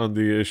statement on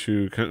the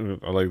issue. I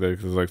like that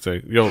because like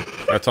say, yo,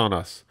 that's on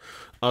us.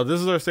 This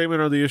is our statement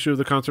on the issue of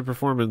the concert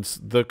performance.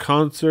 The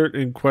concert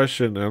in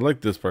question, and I like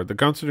this part. The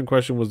concert in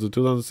question was the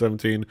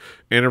 2017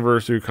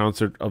 anniversary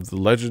concert of the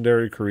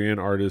legendary Korean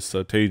artist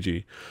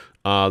Taeji.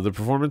 The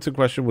performance in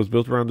question was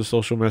built around the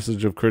social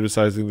message of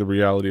criticizing the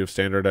reality of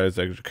standardized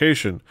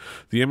education.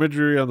 The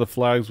imagery on the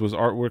flags was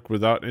artwork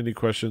without any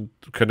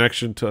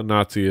connection to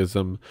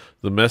Nazism.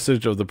 The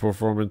message of the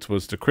performance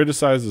was to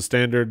criticize the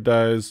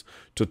standardized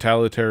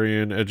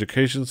totalitarian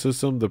education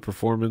system. The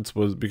performance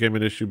became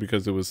an issue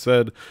because it was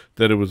said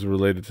that it was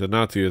related to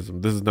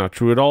Nazism. This is not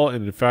true at all,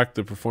 and in fact,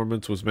 the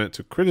performance was meant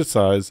to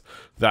criticize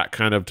that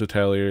kind of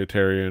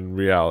totalitarian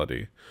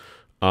reality.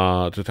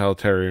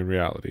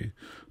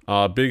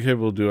 Big Hit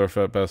will do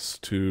our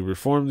best to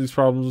reform these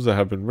problems that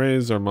have been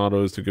raised. Our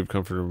motto is to give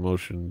comfort and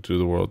emotion to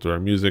the world through our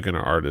music and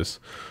our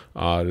artists.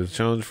 It is a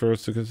challenge for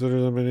us to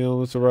consider that many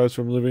elements arise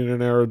from living in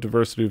an era of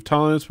diversity of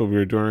talents, but we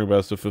are doing our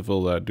best to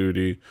fulfill that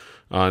duty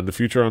in the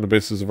future on the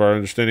basis of our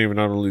understanding of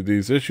not only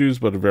these issues,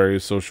 but of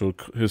various social,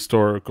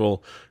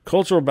 historical,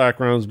 cultural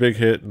backgrounds. Big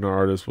Hit and our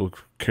artists will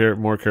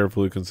more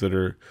carefully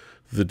consider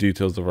the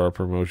details of our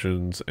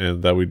promotions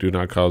and that we do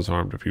not cause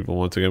harm to people.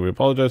 Once again, we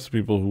apologize to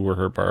people who were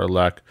hurt by our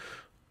lack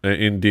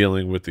in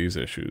dealing with these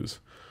issues.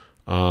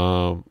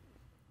 Okay,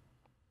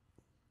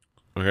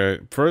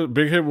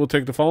 Big Hit will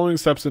take the following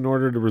steps in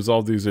order to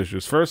resolve these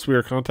issues. First, we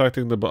are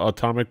contacting the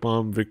atomic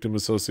bomb victim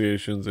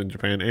associations in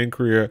Japan and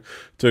Korea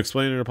to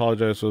explain and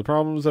apologize for the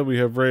problems that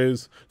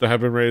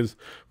have been raised.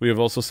 We have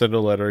also sent a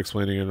letter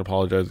explaining and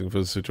apologizing for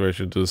the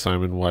situation to the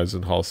Simon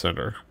Wiesenthal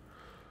Center.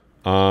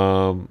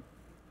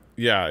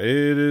 Yeah, it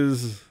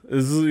is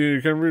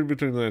you can read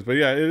between the lines, but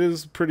yeah, it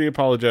is pretty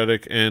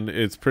apologetic, and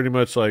it's pretty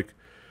much like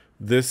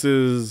this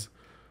is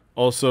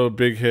also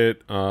Big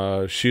Hit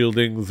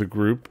shielding the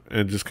group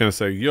and just kind of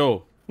say,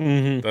 yo,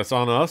 that's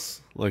on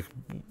us. Like,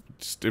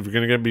 just, if you're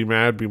going to be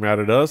mad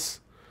at us.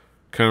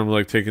 Kind of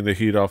like taking the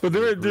heat off. But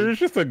there's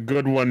just a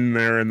good one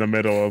there in the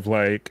middle of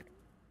like,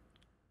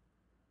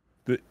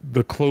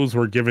 the clothes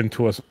were given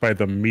to us by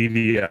the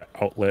media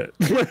outlet.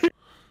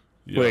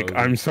 Like,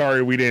 I'm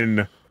sorry we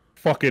didn't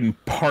fucking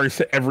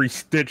parse every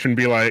stitch and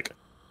be like,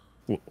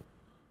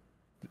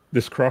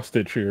 this cross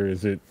stitch here,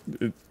 is it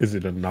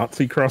a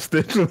Nazi cross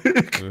stitch?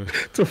 Like,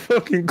 it's a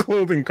fucking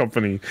clothing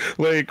company.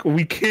 Like,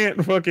 we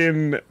can't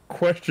fucking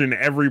question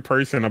every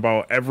person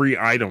about every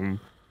item.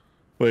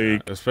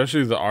 Like,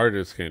 especially the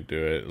artists can't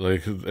do it.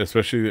 Like,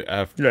 especially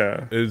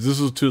after this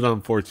was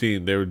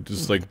 2014. They were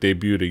just like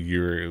debuted a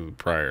year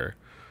prior.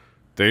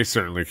 They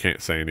certainly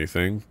can't say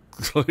anything.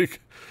 Like,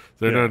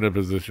 they're not in a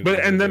position. But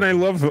and then I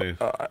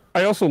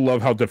also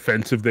love how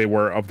defensive they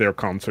were of their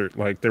concert.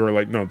 Like, they were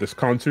like, no, this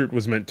concert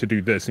was meant to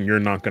do this, and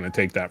you're not going to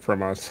take that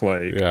from us.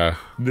 Like,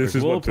 this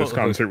is what this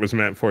concert was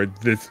meant for.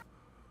 This.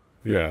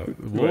 Yeah,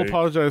 we'll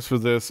apologize for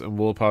this, and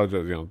we'll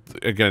apologize. You know,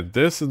 again,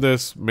 this and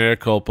this, mea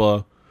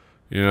culpa.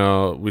 You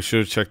know, we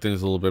should have checked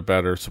things a little bit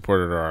better,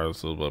 supported our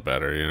artists a little bit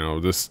better. You know,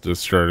 this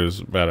shirt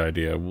is a bad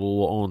idea.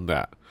 We'll own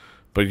that.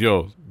 But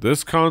yo,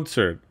 this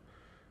concert.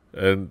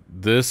 And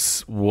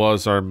this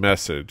was our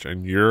message,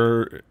 and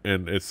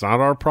it's not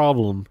our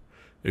problem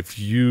if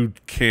you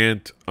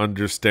can't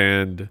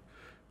understand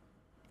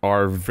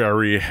our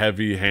very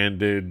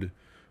heavy-handed,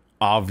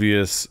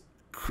 obvious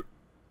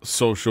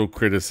social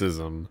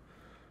criticism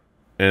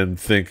and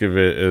think of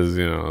it as,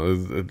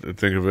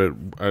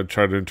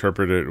 try to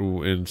interpret it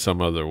in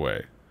some other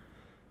way.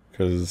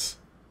 Because,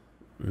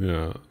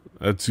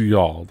 that's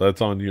y'all.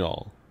 That's on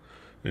y'all.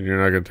 And you're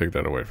not going to take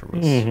that away from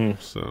us.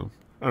 So...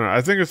 I don't know,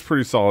 I think it's a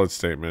pretty solid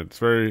statement. It's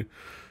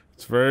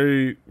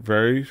very,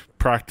 very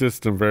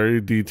practiced and very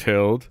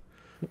detailed.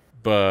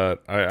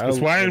 But it's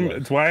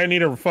why I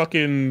need a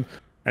fucking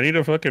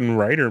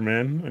writer,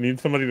 man. I need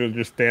somebody to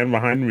just stand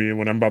behind me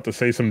when I'm about to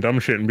say some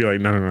dumb shit and be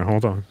like, no,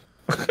 hold on.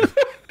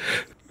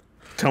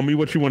 Tell me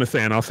what you want to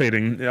say, and I'll say it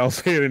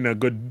in a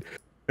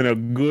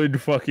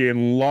good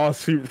fucking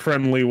lawsuit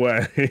friendly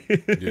way.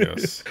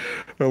 Yes,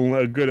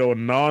 a good old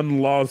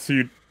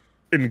non-lawsuit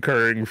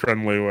incurring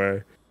friendly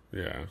way.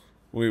 Yeah.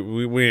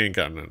 We ain't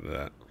got none of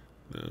that.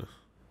 No.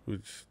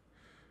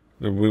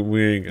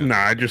 We ain't got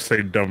I just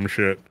say dumb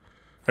shit.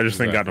 I just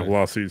ain't got no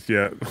lawsuits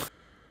yet.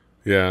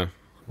 Yeah.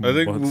 I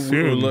think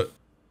the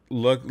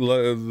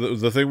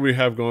thing we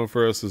have going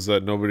for us is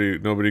that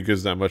nobody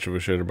gives that much of a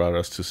shit about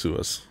us to sue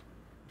us.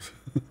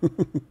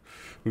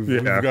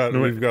 We've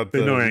got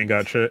they know I ain't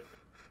got shit.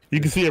 You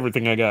can see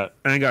everything I got.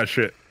 I ain't got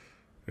shit.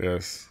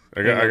 Yes.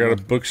 I got a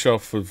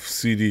bookshelf of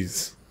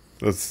CDs.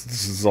 This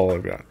is all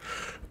I've got.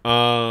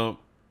 All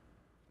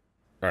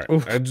right.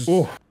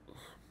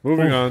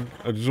 Moving on.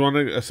 I just want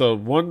to. So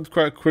one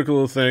quick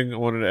little thing I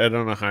wanted to add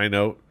on a high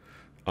note.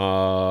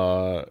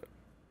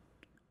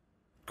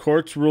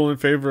 Courts rule in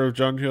favor of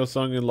Jung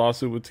Hyo-sung in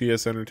lawsuit with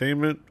TS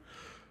Entertainment.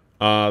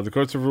 The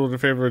courts have ruled in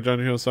favor of Jung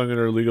Hyo-sung in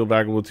her legal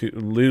battle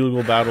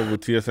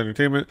with TS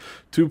Entertainment.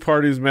 Two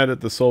parties met at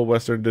the Seoul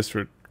Western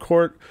District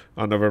Court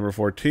on November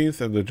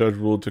 14th, and the judge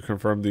ruled to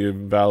confirm the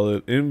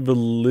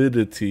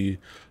invalidity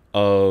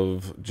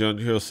of Jung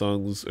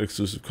Hyo-sung's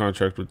exclusive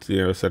contract with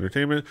TS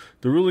Entertainment.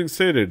 The ruling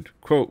stated,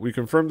 quote, "We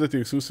confirm that the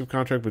exclusive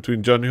contract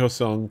between Jung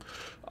Hyo-sung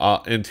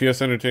and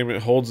TS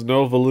Entertainment holds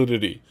no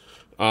validity.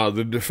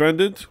 The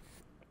defendant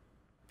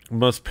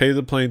must pay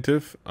the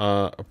plaintiff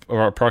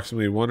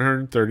approximately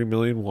 130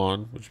 million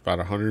won, which is about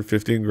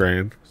 115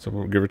 grand,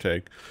 some give or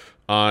take,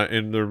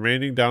 in the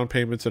remaining down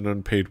payments and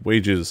unpaid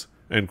wages.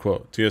 End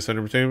quote. TS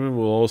Entertainment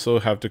will also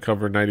have to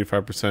cover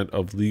 95%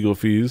 of legal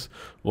fees,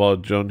 while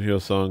Jun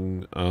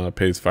Hyo-sung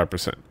pays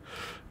 5%.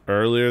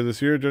 Earlier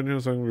this year, Jun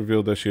Hyo-sung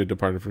revealed that she had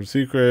departed from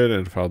Secret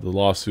and filed the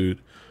lawsuit.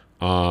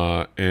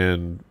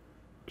 And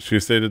she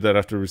stated that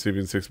after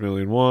receiving 6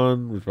 million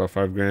won, which is about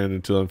 5 grand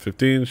in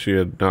 2015, she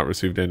had not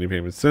received any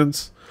payments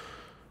since.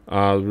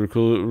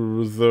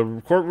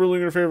 The court ruling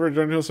in her favor,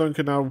 Jun Hyo-sung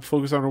can now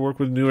focus on her work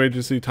with new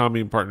agency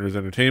Tommy and Partners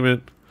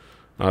Entertainment.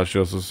 She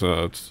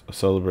also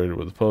celebrated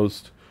with a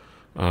post.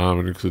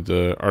 It includes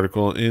the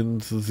article in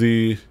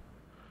the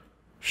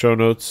show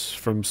notes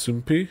from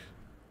Soompi.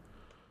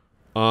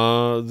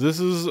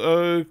 This is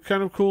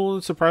kind of cool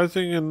and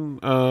surprising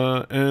and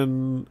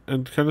kind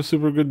of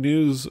super good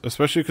news,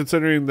 especially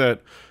considering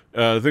that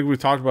I think we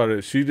talked about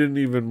it. She didn't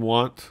even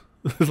want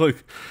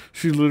like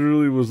she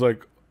literally was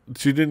like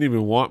she didn't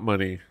even want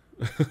money.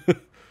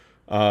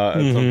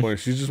 At some point,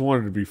 she just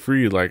wanted to be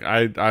free. Like,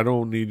 I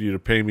don't need you to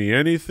pay me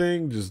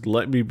anything. Just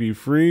let me be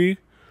free.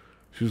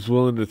 She was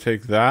willing to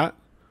take that.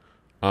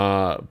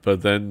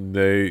 But then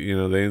they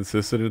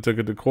insisted and took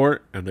it to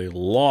court, and they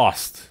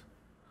lost.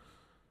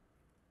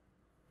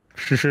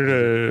 She should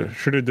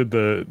have did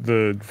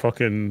the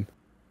fucking.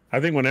 I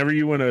think whenever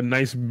you win a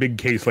nice big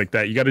case like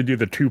that, you got to do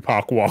the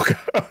Tupac walk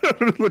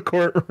out of the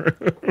courtroom.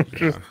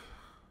 Just.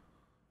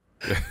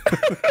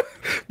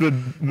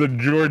 the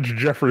George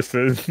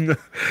Jefferson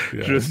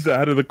just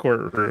out of the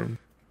courtroom.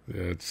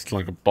 Yeah, just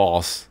like a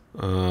boss.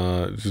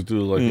 Just do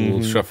like a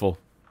little shuffle.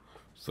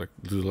 Just like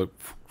do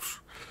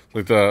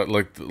like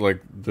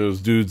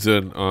those dudes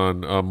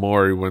on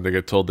Maury when they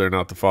get told they're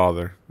not the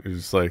father. You're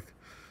just like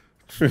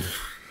do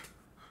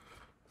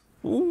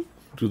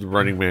the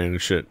Running Man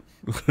and shit.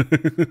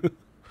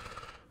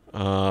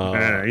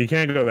 Yeah, you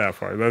can't go that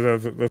far.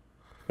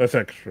 That's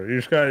extra.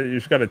 You just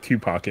got to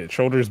Tupac it,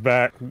 shoulders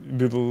back,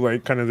 do the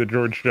like kind of the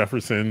George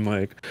Jefferson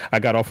like I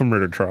got off a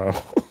murder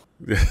trial.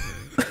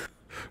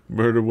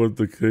 Murder was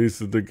the case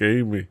that they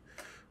gave me.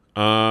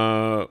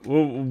 Well,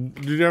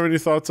 did you have any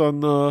thoughts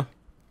on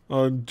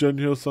Jun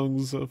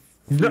Hyo-sung's? No,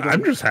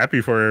 I'm just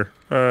happy for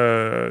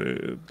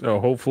her.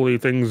 Hopefully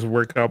things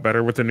work out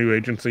better with the new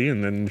agency,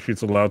 and then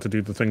she's allowed to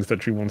do the things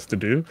that she wants to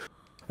do.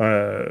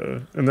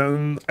 And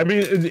then I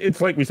mean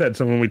it's like we said,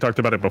 so when we talked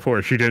about it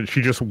before, she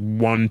just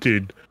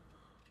wanted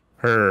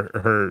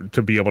her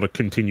to be able to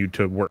continue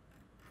to work.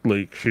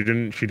 Like she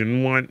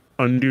didn't want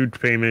undue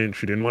payment,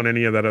 she didn't want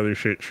any of that other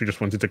shit. She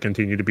just wanted to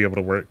continue to be able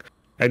to work,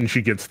 and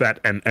she gets that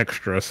and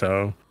extra,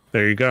 so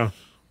there you go.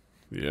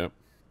 Yep,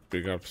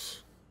 big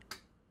ups.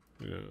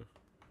 Yeah,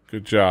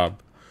 good job.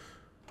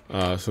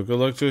 So good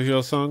luck to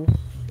Hyo-sung,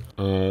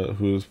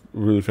 who's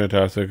really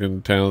fantastic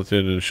and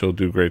talented, and she'll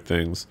do great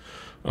things.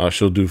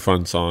 She'll do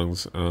fun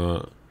songs,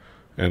 and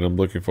I'm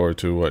looking forward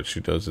to what she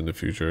does in the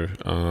future.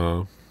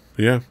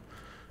 Yeah,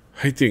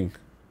 hating.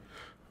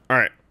 All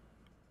right.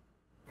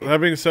 That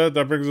being said,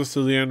 that brings us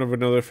to the end of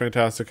another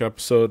fantastic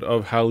episode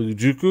of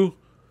Hallyujuku.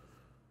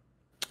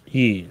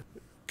 Yeah.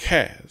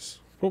 Kaz,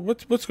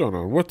 what's going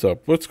on? What's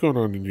up? What's going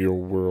on in your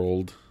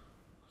world?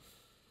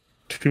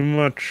 Too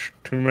much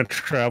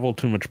travel,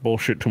 too much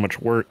bullshit, too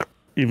much work.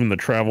 Even the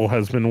travel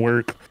has been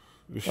work.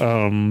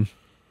 Tell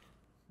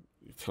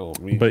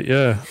me. But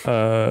yeah,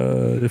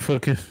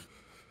 fucking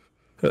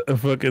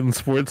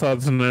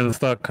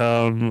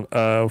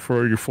sportsoddsandends.com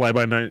for your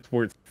fly-by-night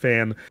sports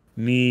fan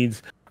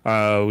needs.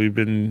 We've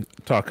been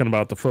talking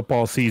about the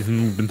football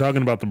season. We've been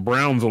talking about the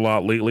Browns a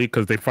lot lately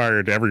because they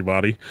fired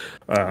everybody.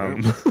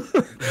 God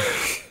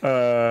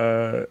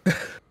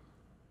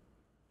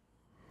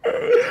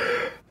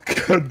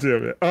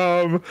damn it.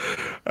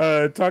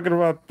 Talking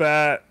about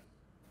that.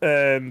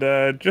 And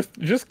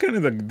just kind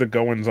of the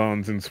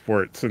goings-ons in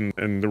sports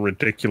and the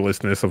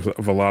ridiculousness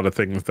of a lot of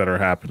things that are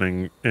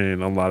happening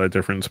in a lot of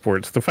different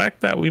sports. The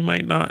fact that we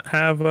might not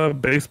have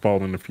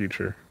baseball in the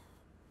future.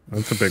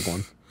 That's a big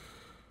one.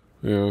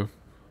 Yeah.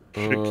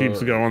 It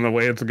keeps going the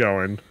way it's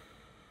going.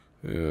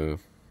 Yeah.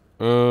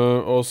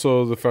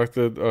 Also, the fact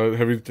that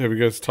have you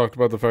guys talked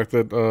about the fact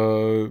that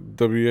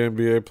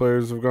WNBA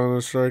players have gone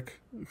on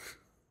strike?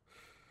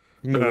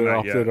 No,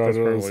 not yet. Out of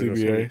the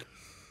CBA.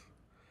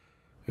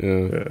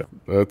 Yeah,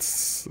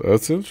 that's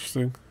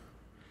interesting.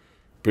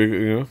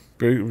 Big,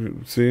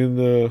 seeing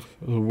the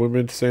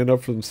women stand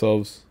up for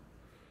themselves.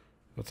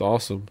 That's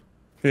awesome.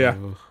 Yeah.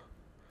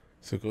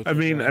 So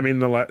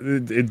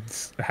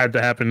it's had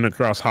to happen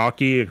across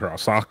hockey,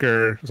 across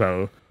soccer.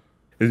 So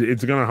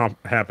it's gonna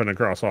happen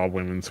across all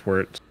women's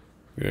sports.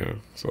 Yeah.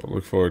 So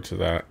look forward to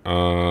that.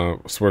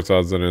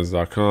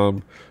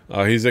 sportsoddsandends.com.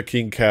 He's at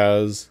King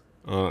Kaz.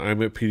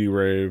 I'm at PD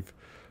Rave.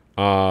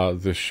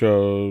 The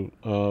show,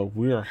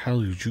 we are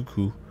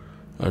Hallyujuku,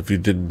 if you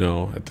didn't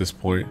know at this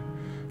point.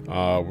 We're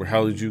at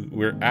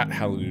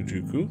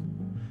Hallyujuku.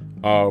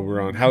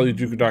 We're on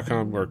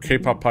Hallyujuku.com or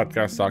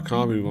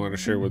kpoppodcast.com if you want to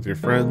share with your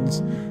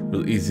friends.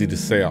 Really easy to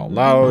say out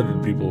loud,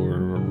 and people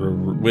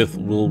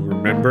will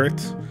remember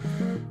it.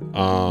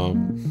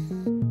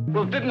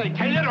 Well, didn't they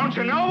tell you? Don't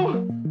you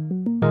know?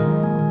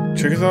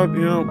 Check us out.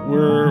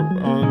 We're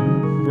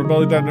on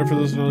rebelli.net for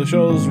those and other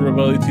shows.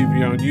 Rebelli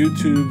TV on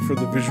YouTube for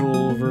the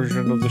visual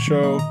version of the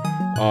show.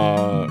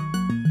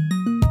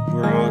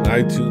 We're on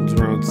iTunes.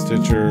 We're on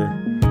Stitcher.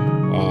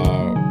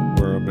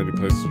 We're on many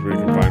places where you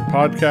can find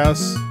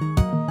podcasts.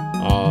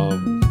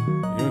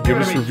 Give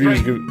us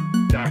reviews.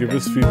 Give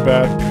us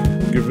feedback.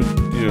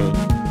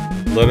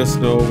 Let us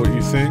know what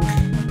you think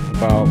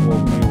about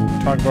what we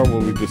talk about,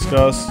 what we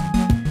discuss.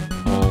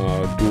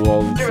 Do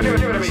all the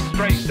things.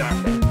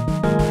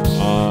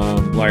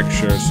 Like,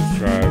 share,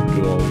 subscribe,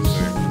 do all the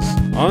things.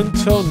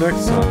 Until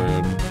next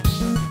time.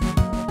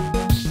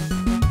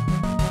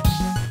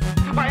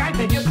 Why, I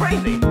think you're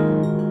crazy.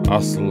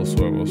 Hasta los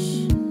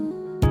huevos.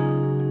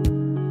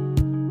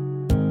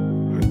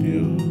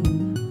 Adieu.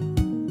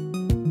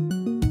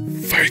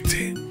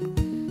 Fighting.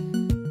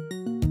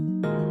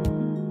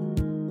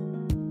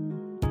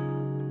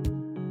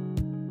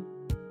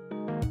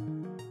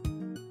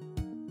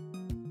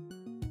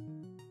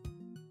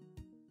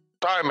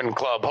 Diamond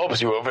Club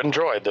hopes you have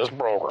enjoyed this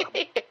program.